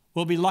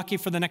 We'll be lucky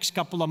for the next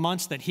couple of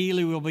months that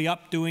Healy will be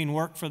up doing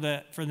work for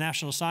the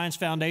National Science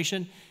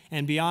Foundation,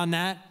 and beyond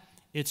that,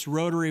 it's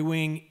rotary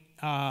wing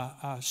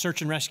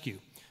search and rescue,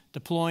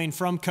 deploying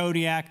from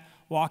Kodiak,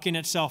 walking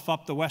itself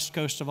up the west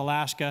coast of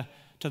Alaska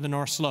to the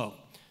North Slope.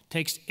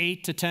 Takes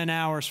 8 to 10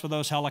 hours for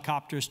those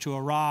helicopters to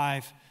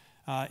arrive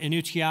in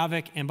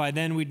Utqiagvik, and by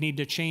then we'd need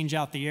to change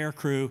out the air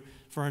crew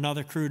for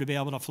another crew to be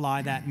able to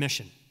fly that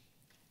mission.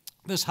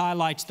 This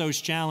highlights those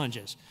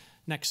challenges.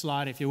 Next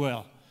slide, if you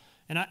will.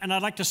 And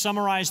I'd like to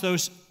summarize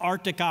those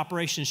Arctic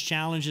operations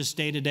challenges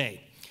day to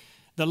day.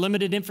 The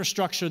limited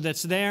infrastructure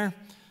that's there,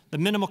 the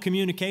minimal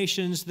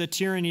communications, the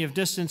tyranny of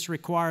distance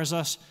requires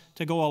us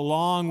to go a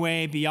long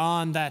way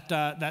beyond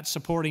that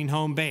supporting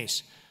home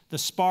base. The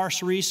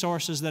sparse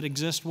resources that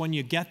exist when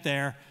you get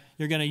there,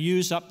 you're going to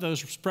use up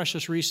those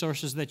precious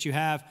resources that you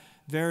have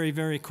very,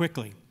 very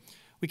quickly.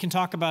 We can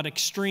talk about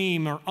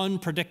extreme or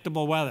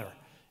unpredictable weather.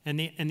 And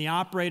the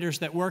operators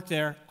that work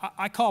there,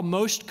 I call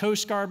most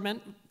Coast Guard men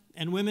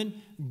and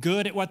women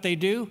good at what they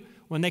do.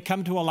 When they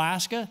come to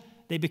Alaska,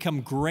 they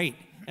become great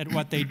at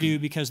what they do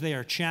because they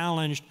are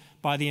challenged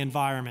by the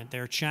environment.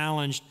 They're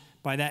challenged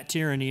by that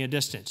tyranny of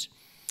distance.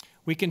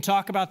 We can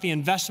talk about the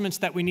investments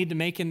that we need to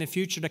make in the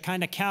future to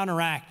kind of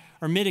counteract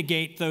or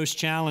mitigate those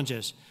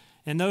challenges.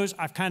 And those,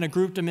 I've kind of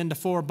grouped them into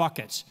 4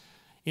 buckets.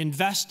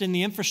 Invest in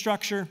the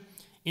infrastructure,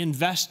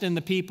 invest in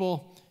the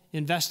people,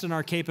 invest in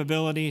our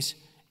capabilities,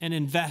 and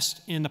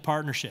invest in the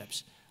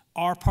partnerships.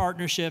 Our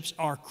partnerships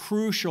are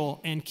crucial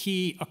and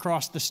key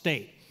across the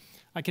state.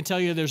 I can tell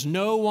you there's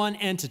no one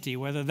entity,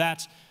 whether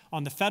that's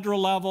on the federal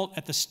level,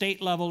 at the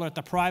state level, or at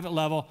the private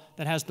level,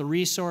 that has the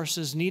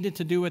resources needed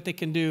to do what they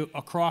can do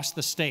across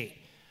the state.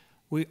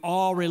 We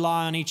all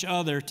rely on each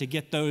other to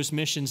get those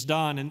missions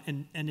done.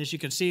 And as you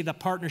can see, the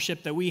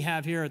partnership that we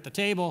have here at the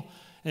table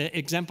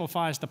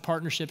exemplifies the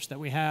partnerships that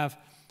we have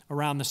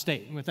around the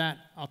state. And with that,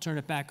 I'll turn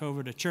it back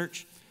over to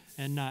Church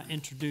and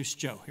introduce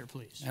Joe here,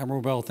 please.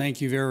 Admiral Bell, thank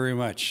you very, very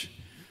much.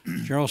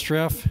 General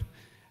Streff,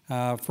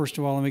 first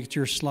of all, let me get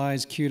your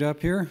slides queued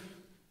up here.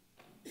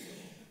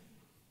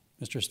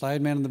 Mr.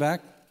 Slideman in the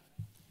back.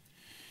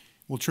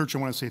 Well, Church, I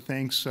want to say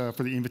thanks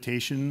for the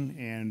invitation,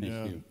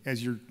 and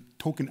as your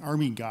token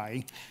Army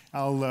guy,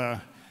 I'll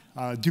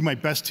do my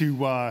best to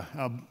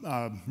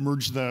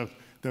merge the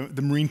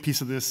Marine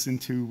piece of this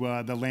into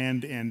the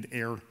land and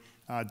air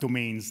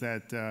domains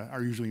that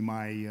are usually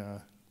my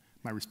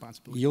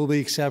responsibility. You'll be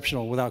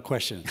exceptional without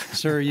question.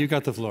 Sir, you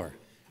got the floor.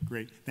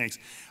 Great, thanks.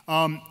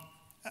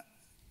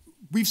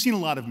 We've seen a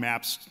lot of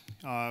maps,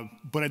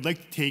 but I'd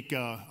like to take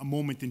a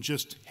moment and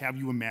just have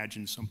you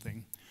imagine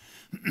something.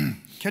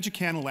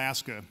 Ketchikan,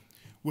 Alaska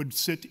would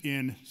sit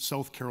in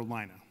South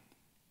Carolina.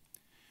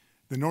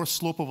 The North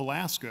Slope of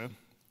Alaska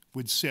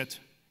would sit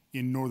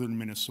in northern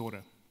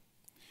Minnesota.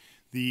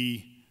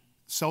 The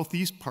south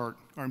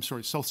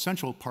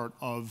central part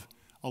of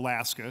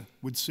Alaska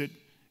would sit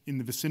in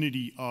the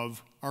vicinity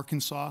of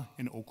Arkansas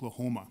and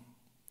Oklahoma.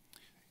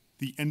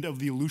 The end of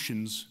the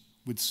Aleutians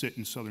would sit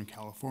in Southern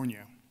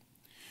California.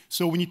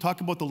 So when you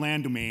talk about the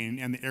land domain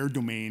and the air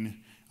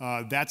domain,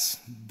 that's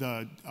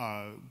the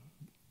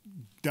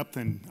depth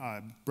and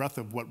breadth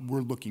of what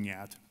we're looking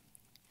at.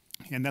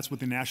 And that's what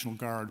the National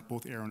Guard,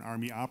 both Air and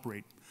Army,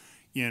 operate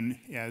in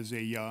as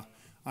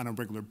on a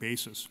regular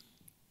basis.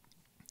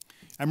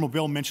 Admiral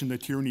Bell mentioned the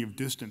tyranny of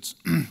distance,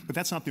 but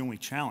that's not the only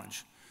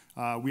challenge.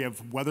 We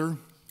have weather,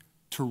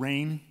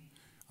 terrain,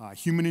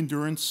 human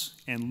endurance,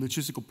 and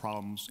logistical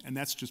problems, and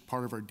that's just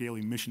part of our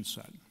daily mission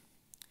set.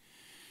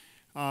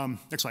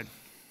 Next slide.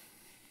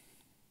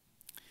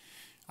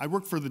 I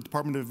work for the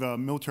Department of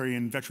Military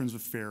and Veterans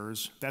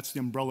Affairs. That's the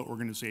umbrella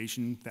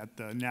organization that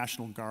the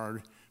National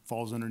Guard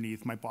falls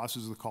underneath. My boss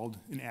is called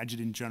an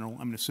adjutant general.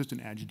 I'm an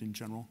assistant adjutant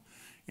general.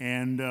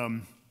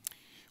 And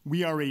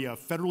we are a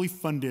federally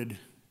funded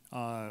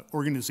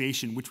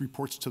organization which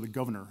reports to the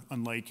governor,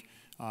 unlike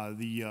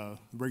the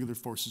regular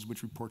forces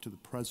which report to the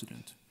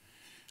president.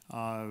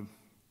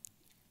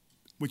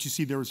 What you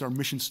see there is our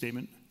mission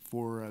statement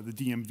for the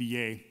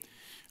DMVA.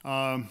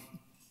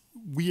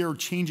 We are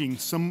changing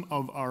some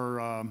of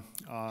our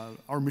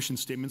mission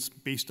statements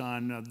based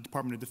on the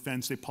Department of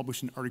Defense. They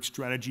published an Arctic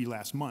strategy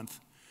last month.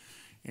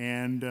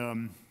 And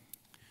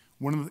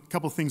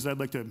couple of things I'd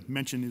like to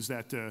mention is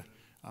that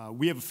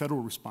we have a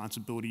federal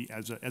responsibility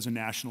as a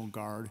National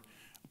Guard,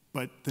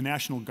 but the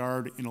National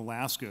Guard in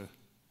Alaska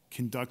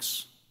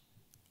conducts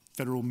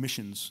federal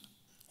missions,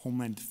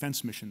 homeland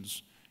defense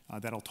missions,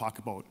 that I'll talk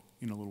about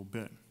in a little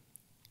bit.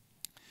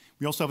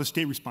 We also have a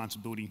state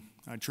responsibility.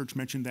 Church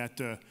mentioned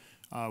that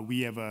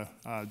we have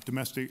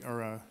domestic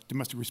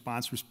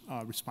response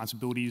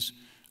responsibilities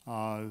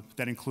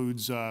that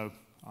includes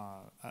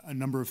a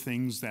number of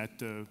things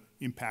that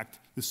impact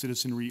the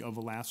citizenry of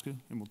Alaska,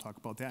 and we'll talk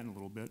about that in a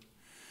little bit.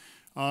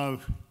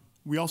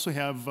 We also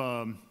have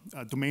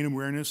domain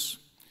awareness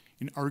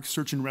in Arctic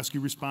search and rescue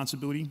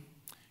responsibility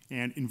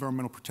and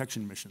environmental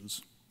protection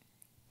missions.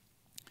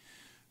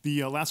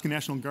 The Alaska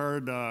National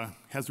Guard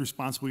has the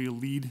responsibility to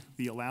lead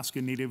the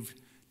Alaska Native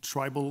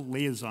Tribal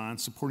Liaison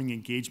supporting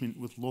engagement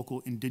with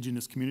local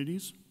indigenous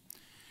communities.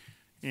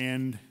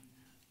 And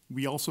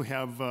we also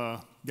have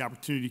the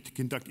opportunity to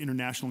conduct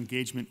international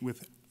engagement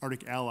with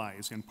Arctic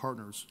allies and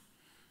partners.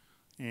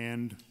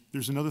 And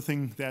there's another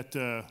thing that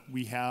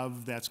we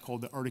have that's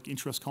called the Arctic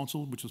Interest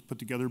Council, which was put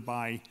together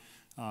by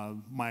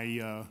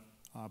my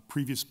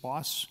previous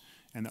boss.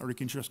 And the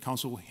Arctic Interest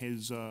Council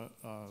is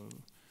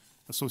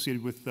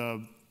associated with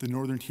the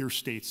northern tier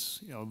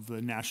states of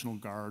the National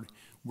Guard,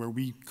 where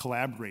we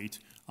collaborate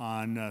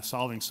on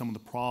solving some of the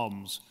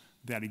problems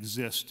that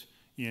exist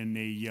in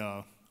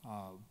a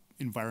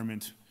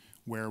environment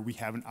where we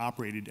haven't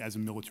operated as a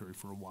military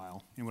for a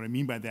while. And what I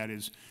mean by that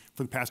is,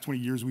 for the past 20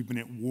 years, we've been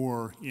at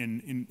war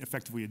in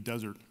effectively a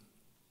desert.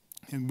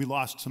 And we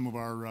lost some of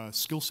our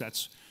skill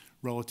sets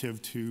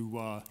relative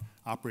to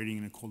operating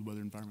in a cold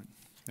weather environment.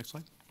 Next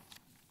slide.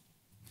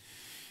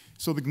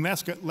 So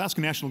the Alaska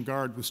National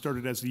Guard was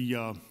started as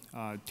the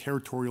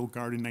Territorial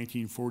Guard in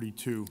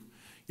 1942.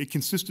 It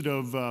consisted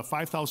of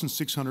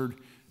 5,600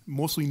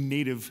 mostly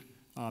native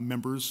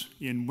members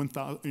in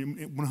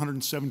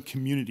 107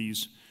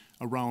 communities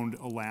around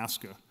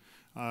Alaska.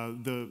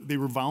 They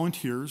were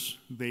volunteers.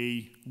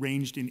 They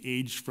ranged in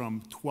age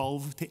from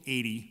 12 to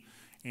 80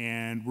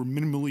 and were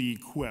minimally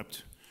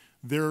equipped.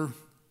 Their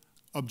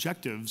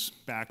objectives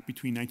back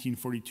between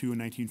 1942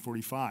 and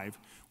 1945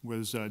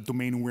 was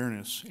domain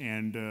awareness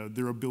and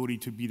their ability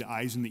to be the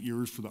eyes and the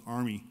ears for the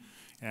Army,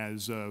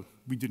 as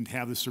we didn't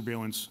have the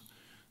surveillance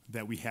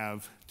that we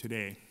have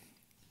today.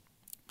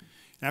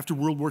 After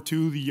World War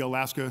II, the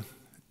Alaska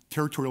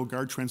Territorial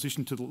Guard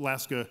transitioned to the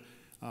Alaska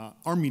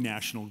Army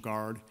National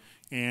Guard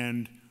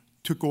and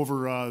took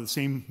over the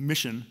same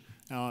mission,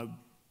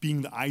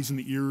 being the eyes and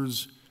the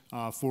ears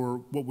for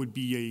what would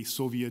be a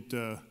Soviet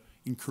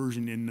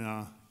incursion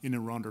in and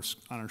around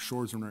on our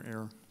shores and our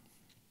air.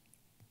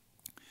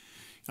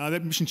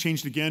 That mission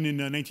changed again in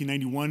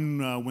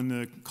 1991 when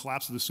the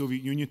collapse of the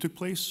Soviet Union took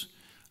place.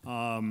 We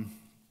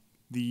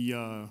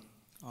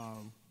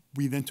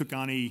then took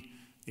on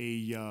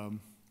a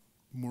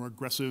more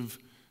aggressive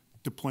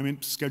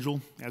deployment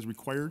schedule as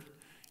required,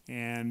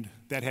 and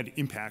that had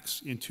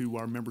impacts into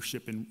our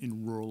membership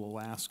in rural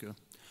Alaska.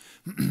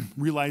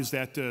 Realized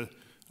that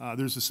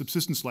there's a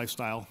subsistence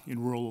lifestyle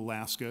in rural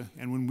Alaska,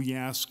 and when we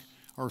ask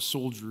our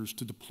soldiers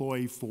to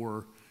deploy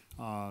for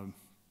a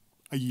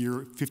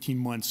year, 15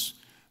 months,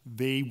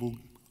 they will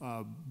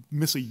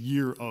miss a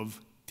year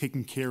of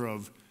taking care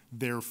of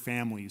their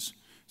families.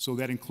 So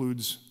that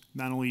includes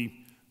not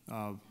only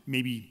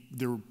maybe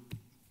their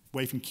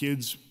wife and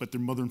kids, but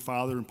their mother and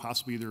father, and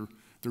possibly their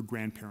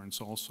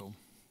grandparents also.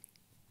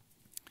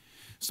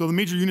 So the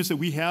major units that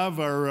we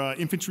have are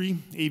infantry,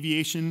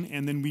 aviation,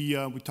 and then we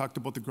talked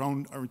about the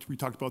ground. Or we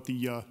talked about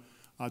the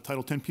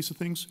Title 10 piece of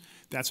things.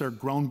 That's our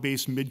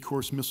ground-based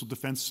mid-course missile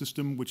defense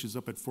system, which is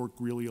up at Fort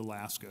Greely,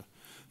 Alaska.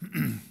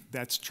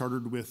 That's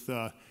chartered with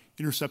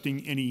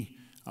intercepting any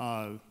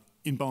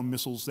inbound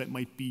missiles that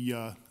might be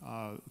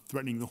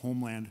threatening the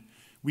homeland.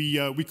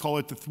 We call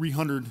it the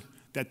 300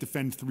 that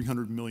defend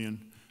 300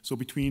 million. So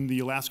between the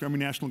Alaska Army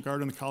National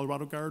Guard and the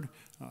Colorado Guard,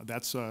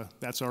 that's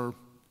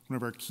one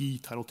of our key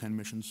Title 10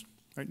 missions. All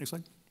right, next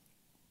slide.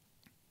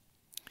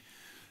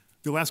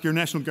 The Alaska Air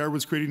National Guard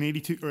was created in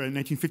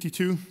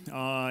 1952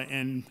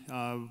 and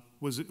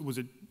was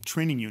a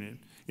training unit.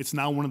 It's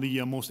now one of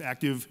the most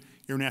active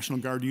Air National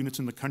Guard units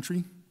in the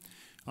country.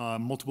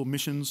 Multiple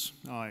missions,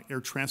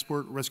 air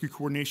transport, rescue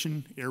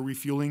coordination, air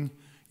refueling,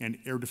 and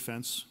air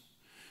defense.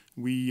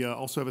 We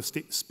also have a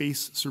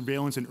space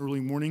surveillance and early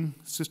warning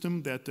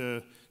system that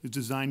is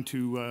designed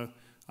to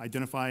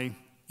identify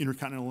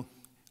intercontinental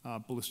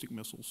ballistic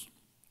missiles.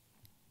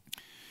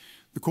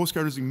 The Coast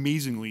Guard is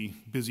amazingly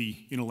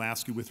busy in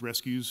Alaska with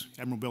rescues.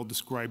 Admiral Bell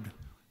described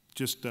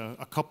just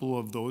a couple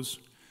of those.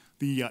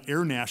 The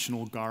Air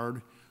National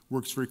Guard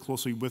works very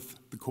closely with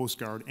the Coast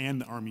Guard and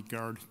the Army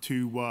Guard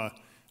to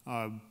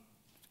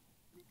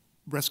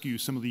rescue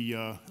some of the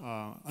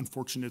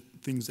unfortunate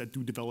things that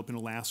do develop in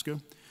Alaska.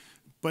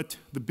 But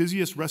the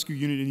busiest rescue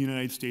unit in the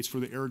United States for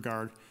the Air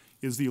Guard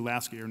is the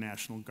Alaska Air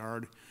National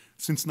Guard.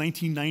 Since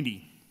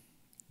 1990,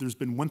 there's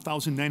been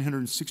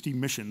 1,960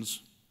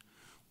 missions,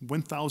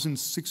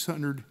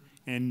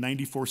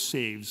 1,694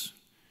 saves.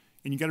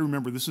 And you got to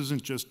remember, this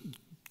isn't just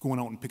going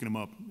out and picking them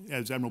up.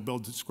 As Admiral Bell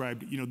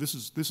described, you know, this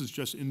is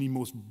just in the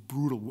most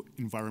brutal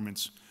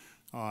environments,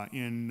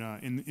 in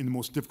the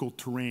most difficult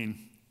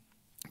terrain.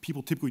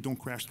 People typically don't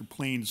crash their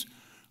planes,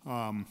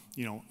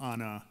 you know,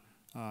 on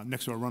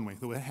next to a runway,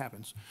 though that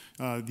happens.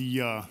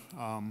 The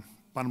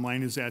bottom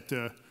line is that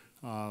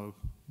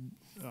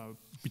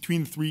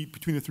between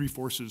the three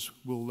forces,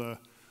 we'll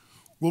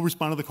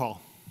respond to the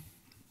call.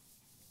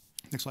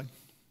 Next slide.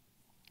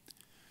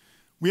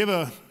 We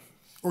have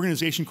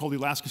organization called the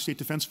Alaska State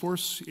Defense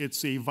Force.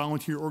 It's a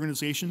volunteer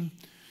organization.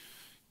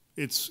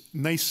 It's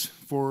nice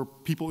for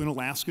people in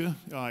Alaska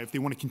if they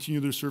want to continue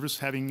their service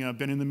having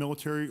been in the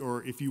military,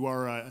 or if you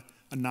are a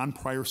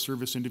non-prior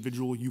service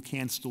individual, you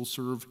can still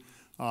serve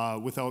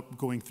without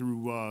going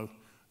through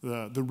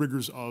the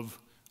rigors of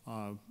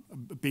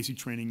basic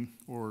training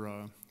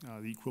or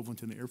the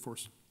equivalent in the Air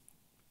Force.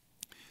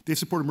 They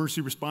support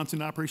emergency response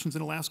and operations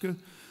in Alaska,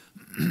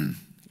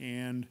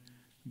 and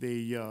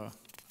they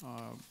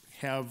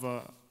have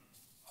a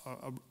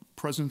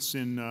presence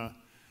in, I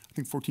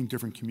think, 14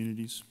 different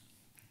communities.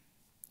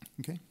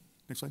 Okay,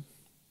 next slide.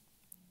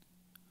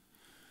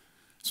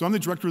 So I'm the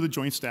director of the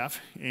Joint Staff,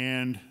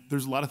 and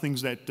there's a lot of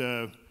things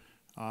that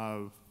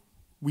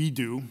we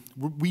do.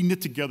 We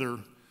knit together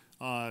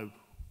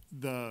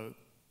the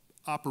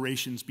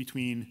operations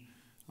between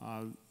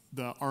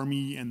the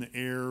Army and the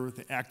Air,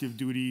 the active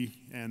duty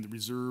and the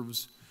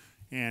reserves,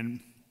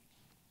 and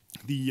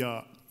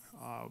the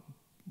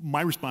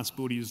my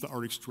responsibility is the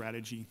Arctic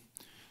strategy,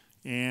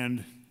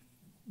 and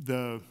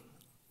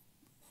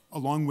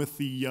along with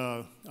the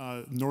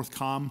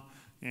NORTHCOM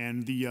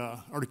and the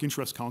Arctic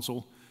Interest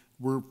Council,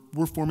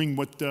 we're forming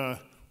what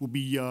will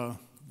be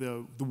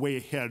the way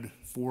ahead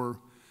for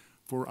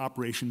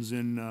operations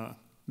in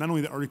not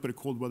only the Arctic but a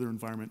cold weather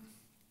environment.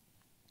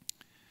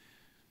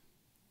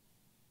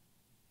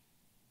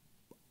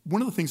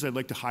 One of the things I'd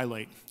like to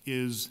highlight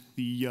is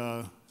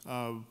the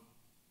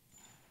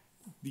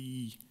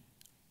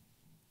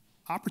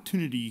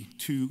opportunity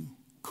to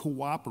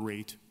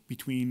cooperate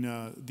between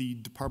the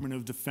Department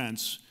of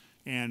Defense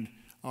and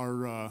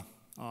our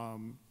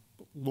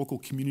local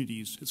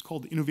communities. It's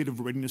called the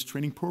Innovative Readiness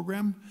Training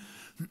Program.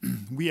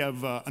 We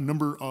have a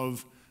number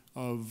of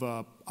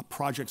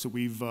projects that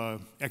we've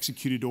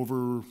executed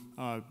over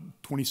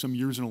 20-some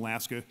years in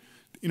Alaska.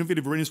 The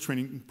Innovative Readiness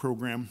Training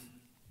Program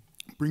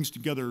brings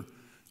together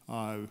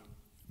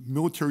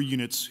military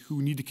units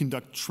who need to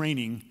conduct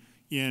training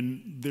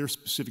in their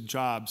specific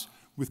jobs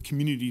with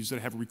communities that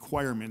have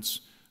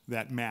requirements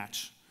that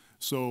match.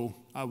 So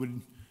I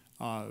would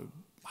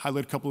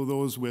highlight a couple of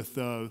those with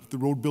the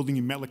road building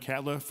in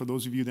Metlakatla, for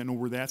those of you that know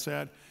where that's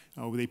at.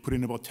 Where they put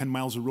in about 10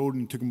 miles of road,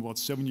 and it took them about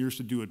 7 years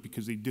to do it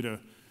because they did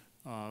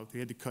they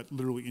had to cut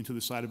literally into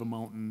the side of a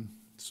mountain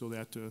so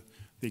that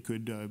they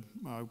could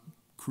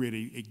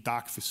create a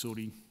dock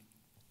facility.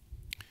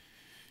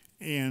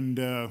 And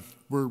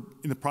we're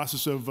in the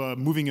process of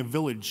moving a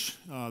village.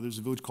 There's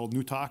a village called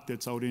Newtok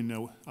that's out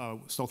in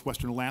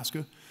southwestern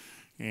Alaska,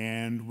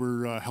 and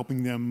we're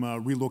helping them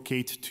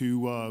relocate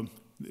to,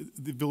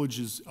 the village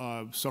is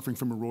suffering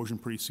from erosion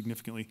pretty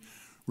significantly.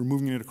 We're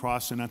moving it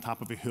across and on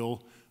top of a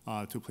hill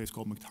to a place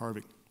called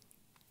McTarvik.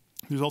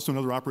 There's also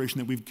another operation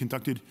that we've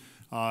conducted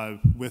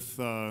with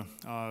a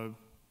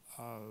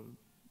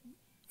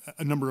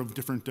number of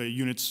different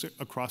units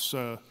across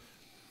the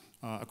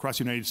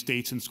United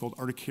States, and it's called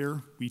Arctic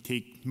Care. We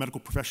take medical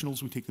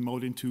professionals, we take them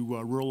out into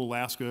rural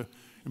Alaska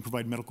and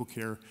provide medical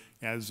care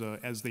as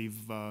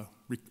the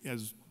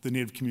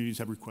Native communities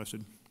have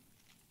requested.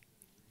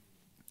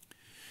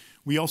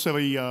 We also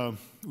have a,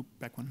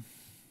 back one.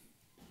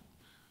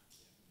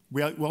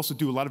 We also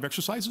do a lot of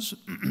exercises,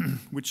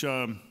 which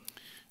are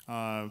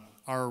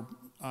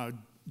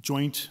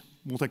joint,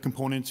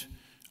 multi-component,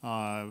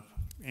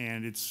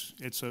 and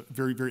it's a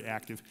very, very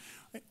active.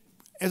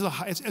 As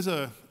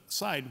a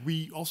side,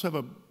 we also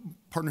have a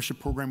partnership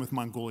program with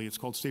Mongolia. It's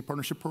called State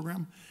Partnership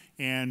Program,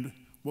 and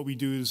what we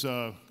do is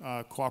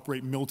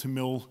cooperate mill to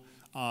mill,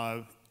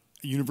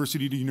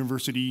 university to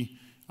university,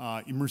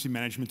 emergency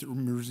management to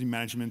emergency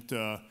management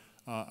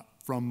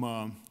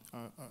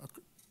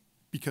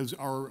because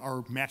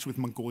our match with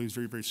Mongolia is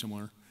very, very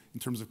similar in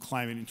terms of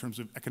climate, in terms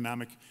of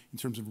economic, in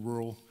terms of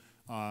rural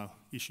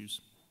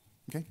issues.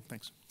 Okay,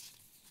 thanks.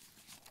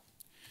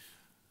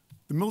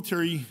 The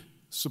military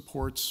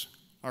supports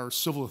our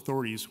civil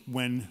authorities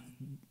when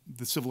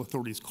the civil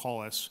authorities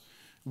call us.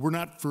 We're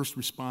not first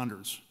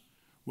responders.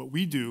 What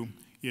we do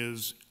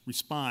is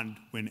respond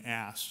when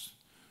asked.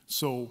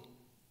 So,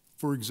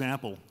 for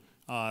example,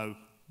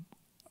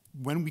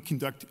 when we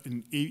conduct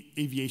an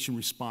aviation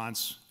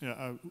response,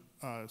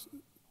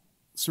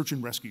 search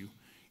and rescue,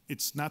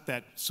 it's not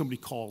that somebody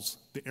calls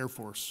the Air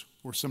Force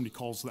or somebody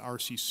calls the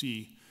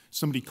RCC.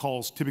 Somebody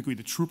calls typically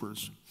the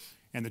troopers,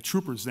 and the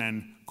troopers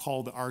then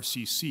call the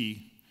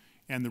RCC,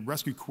 and the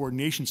Rescue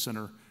Coordination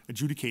Center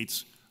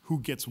adjudicates who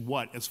gets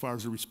what as far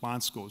as the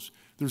response goes.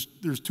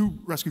 There's two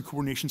Rescue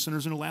Coordination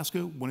Centers in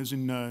Alaska. One is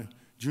in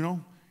Juneau,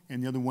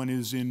 and the other one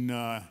is in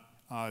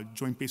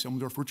Joint Base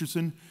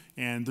Elmendorf-Richardson,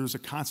 and there's a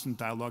constant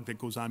dialogue that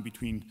goes on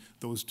between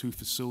those two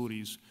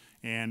facilities.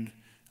 And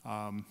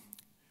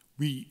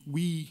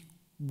we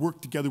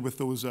work together with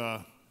those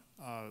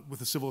with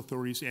the civil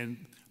authorities,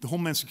 and the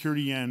Homeland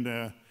Security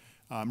and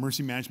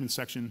Emergency Management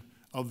section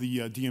of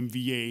the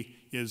DMVA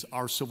is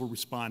our civil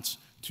response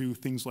to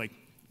things like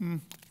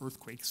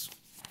earthquakes.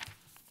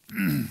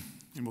 And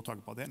we'll talk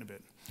about that in a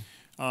bit.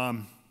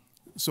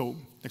 So,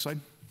 next slide.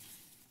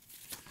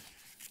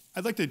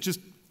 I'd like to just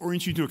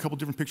orient you to a couple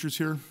different pictures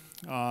here.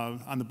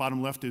 On the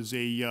bottom left is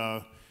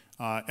a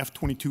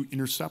F-22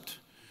 Intercept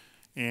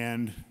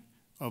and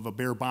of a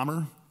Bear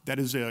bomber. That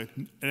is a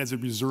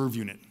reserve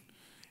unit.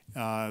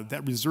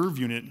 That reserve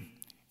unit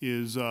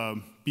is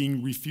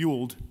being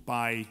refueled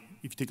by,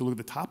 if you take a look at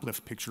the top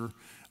left picture,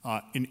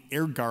 an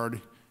Air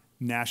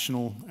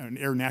National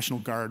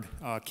Guard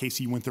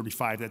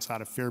KC-135 that's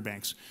out of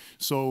Fairbanks.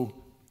 So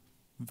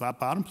the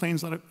bottom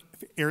plane's out of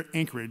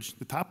Anchorage.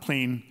 The top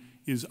plane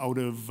is out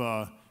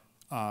of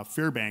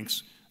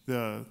Fairbanks.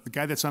 The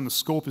guy that's on the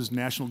scope is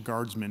National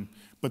Guardsman.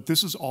 But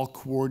this is all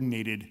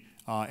coordinated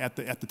at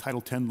the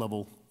Title 10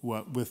 level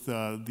with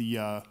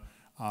the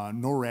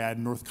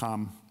NORAD,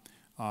 Northcom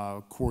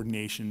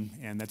coordination,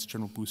 and that's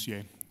General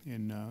Boussier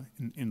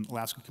in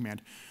Alaska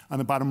Command. On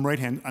the bottom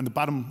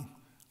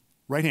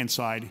right-hand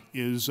side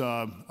is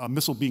a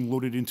missile being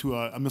loaded into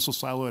a missile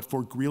silo at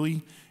Fort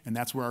Greely, and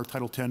that's where our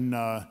Title 10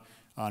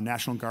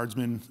 National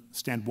Guardsmen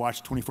stand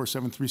watch 24/7,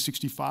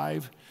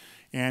 365.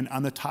 And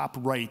on the top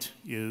right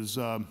is,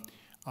 you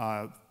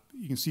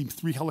can see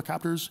 3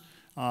 helicopters.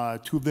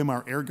 2 of them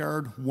are Air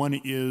Guard,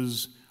 1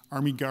 is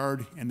Army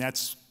Guard, and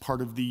that's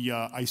part of the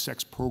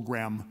ISEX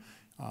program.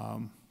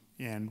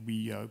 And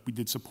we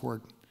did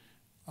support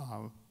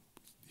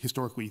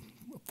historically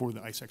for the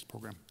ISEX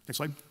program. Next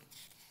slide.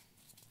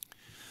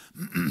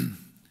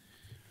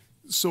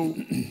 So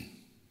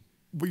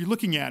what you're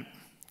looking at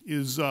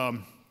is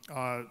some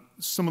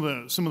of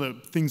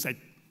the things that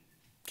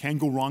can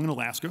go wrong in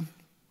Alaska.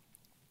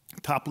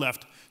 Top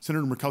left,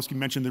 Senator Murkowski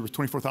mentioned there was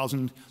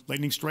 24,000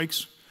 lightning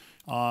strikes.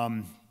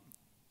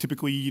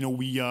 Typically, you know,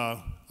 we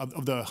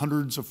of the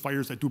hundreds of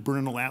fires that do burn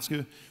in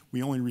Alaska,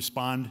 we only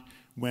respond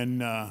when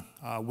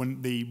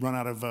they run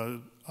out of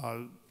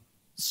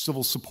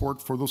civil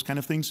support for those kind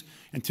of things.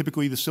 And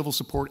typically, the civil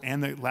support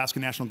and the Alaska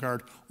National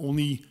Guard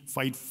only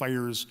fight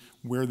fires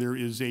where there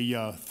is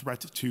a threat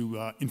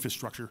to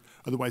infrastructure.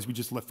 Otherwise, we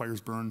just let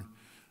fires burn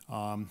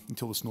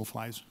until the snow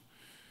flies.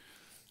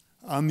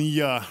 On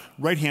the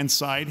right-hand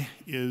side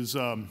is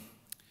a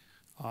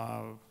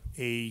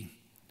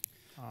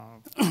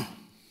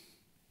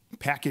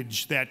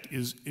package that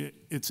is,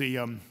 it's a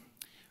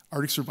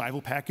Arctic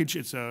survival package.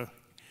 It's an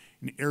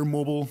air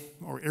mobile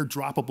or air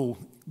droppable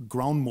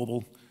ground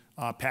mobile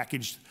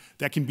package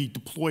that can be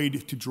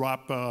deployed to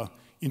drop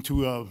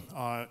into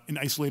an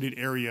isolated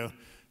area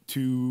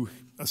to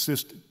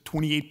assist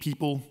 28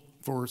 people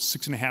for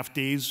 6.5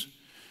 days.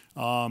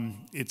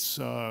 It's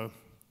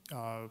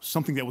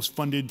something that was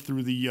funded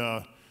through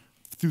the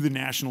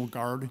National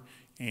Guard,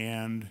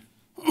 and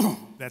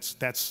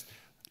that's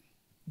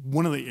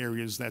one of the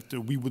areas that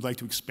we would like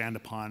to expand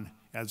upon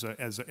as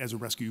a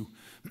rescue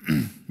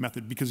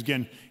method. Because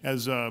again,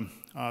 as the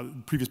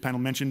previous panel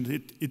mentioned,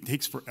 it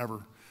takes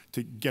forever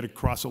to get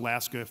across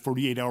Alaska.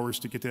 48 hours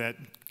to get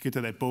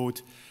to that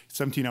boat,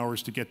 17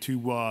 hours to get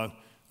to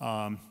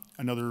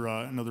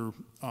another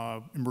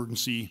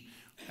emergency.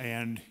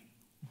 And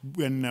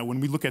when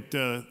we look at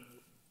the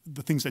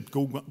things that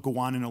go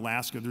on in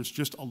Alaska, there's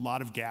just a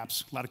lot of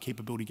gaps, a lot of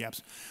capability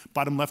gaps.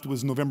 Bottom left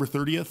was November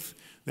 30th.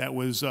 That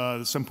was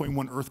the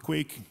 7.1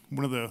 earthquake,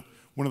 one of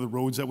the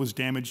roads that was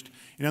damaged.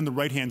 And on the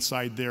right-hand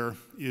side there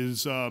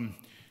is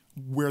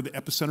where the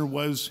epicenter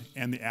was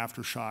and the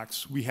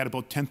aftershocks. We had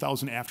about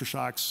 10,000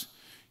 aftershocks.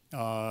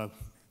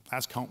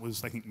 Last count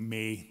was, I think,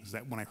 May, is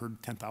that when I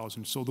heard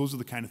 10,000. So those are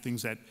the kind of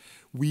things that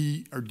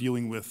we are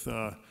dealing with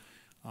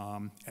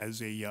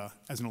as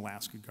an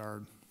Alaska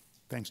Guard.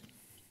 Thanks.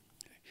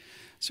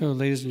 So,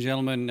 ladies and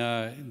gentlemen,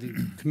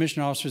 the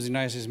commissioned officers of the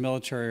United States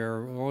military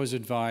are always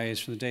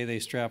advised from the day they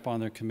strap on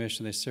their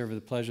commission, they serve at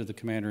the pleasure of the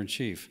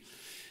Commander-in-Chief.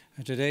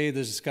 Today,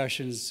 the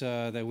discussions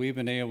that we've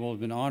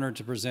been honored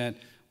to present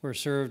were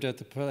served at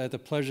the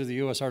pleasure of the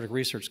U.S. Arctic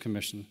Research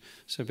Commission.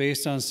 So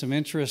based on some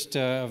interest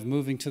of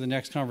moving to the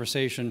next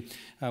conversation,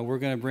 we're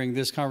going to bring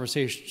this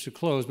conversation to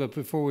close. But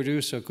before we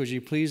do so, could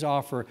you please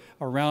offer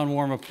a round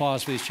warm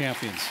applause for these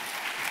champions?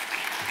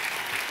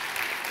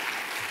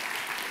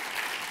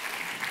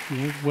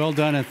 Well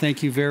done, and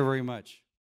thank you very, very much.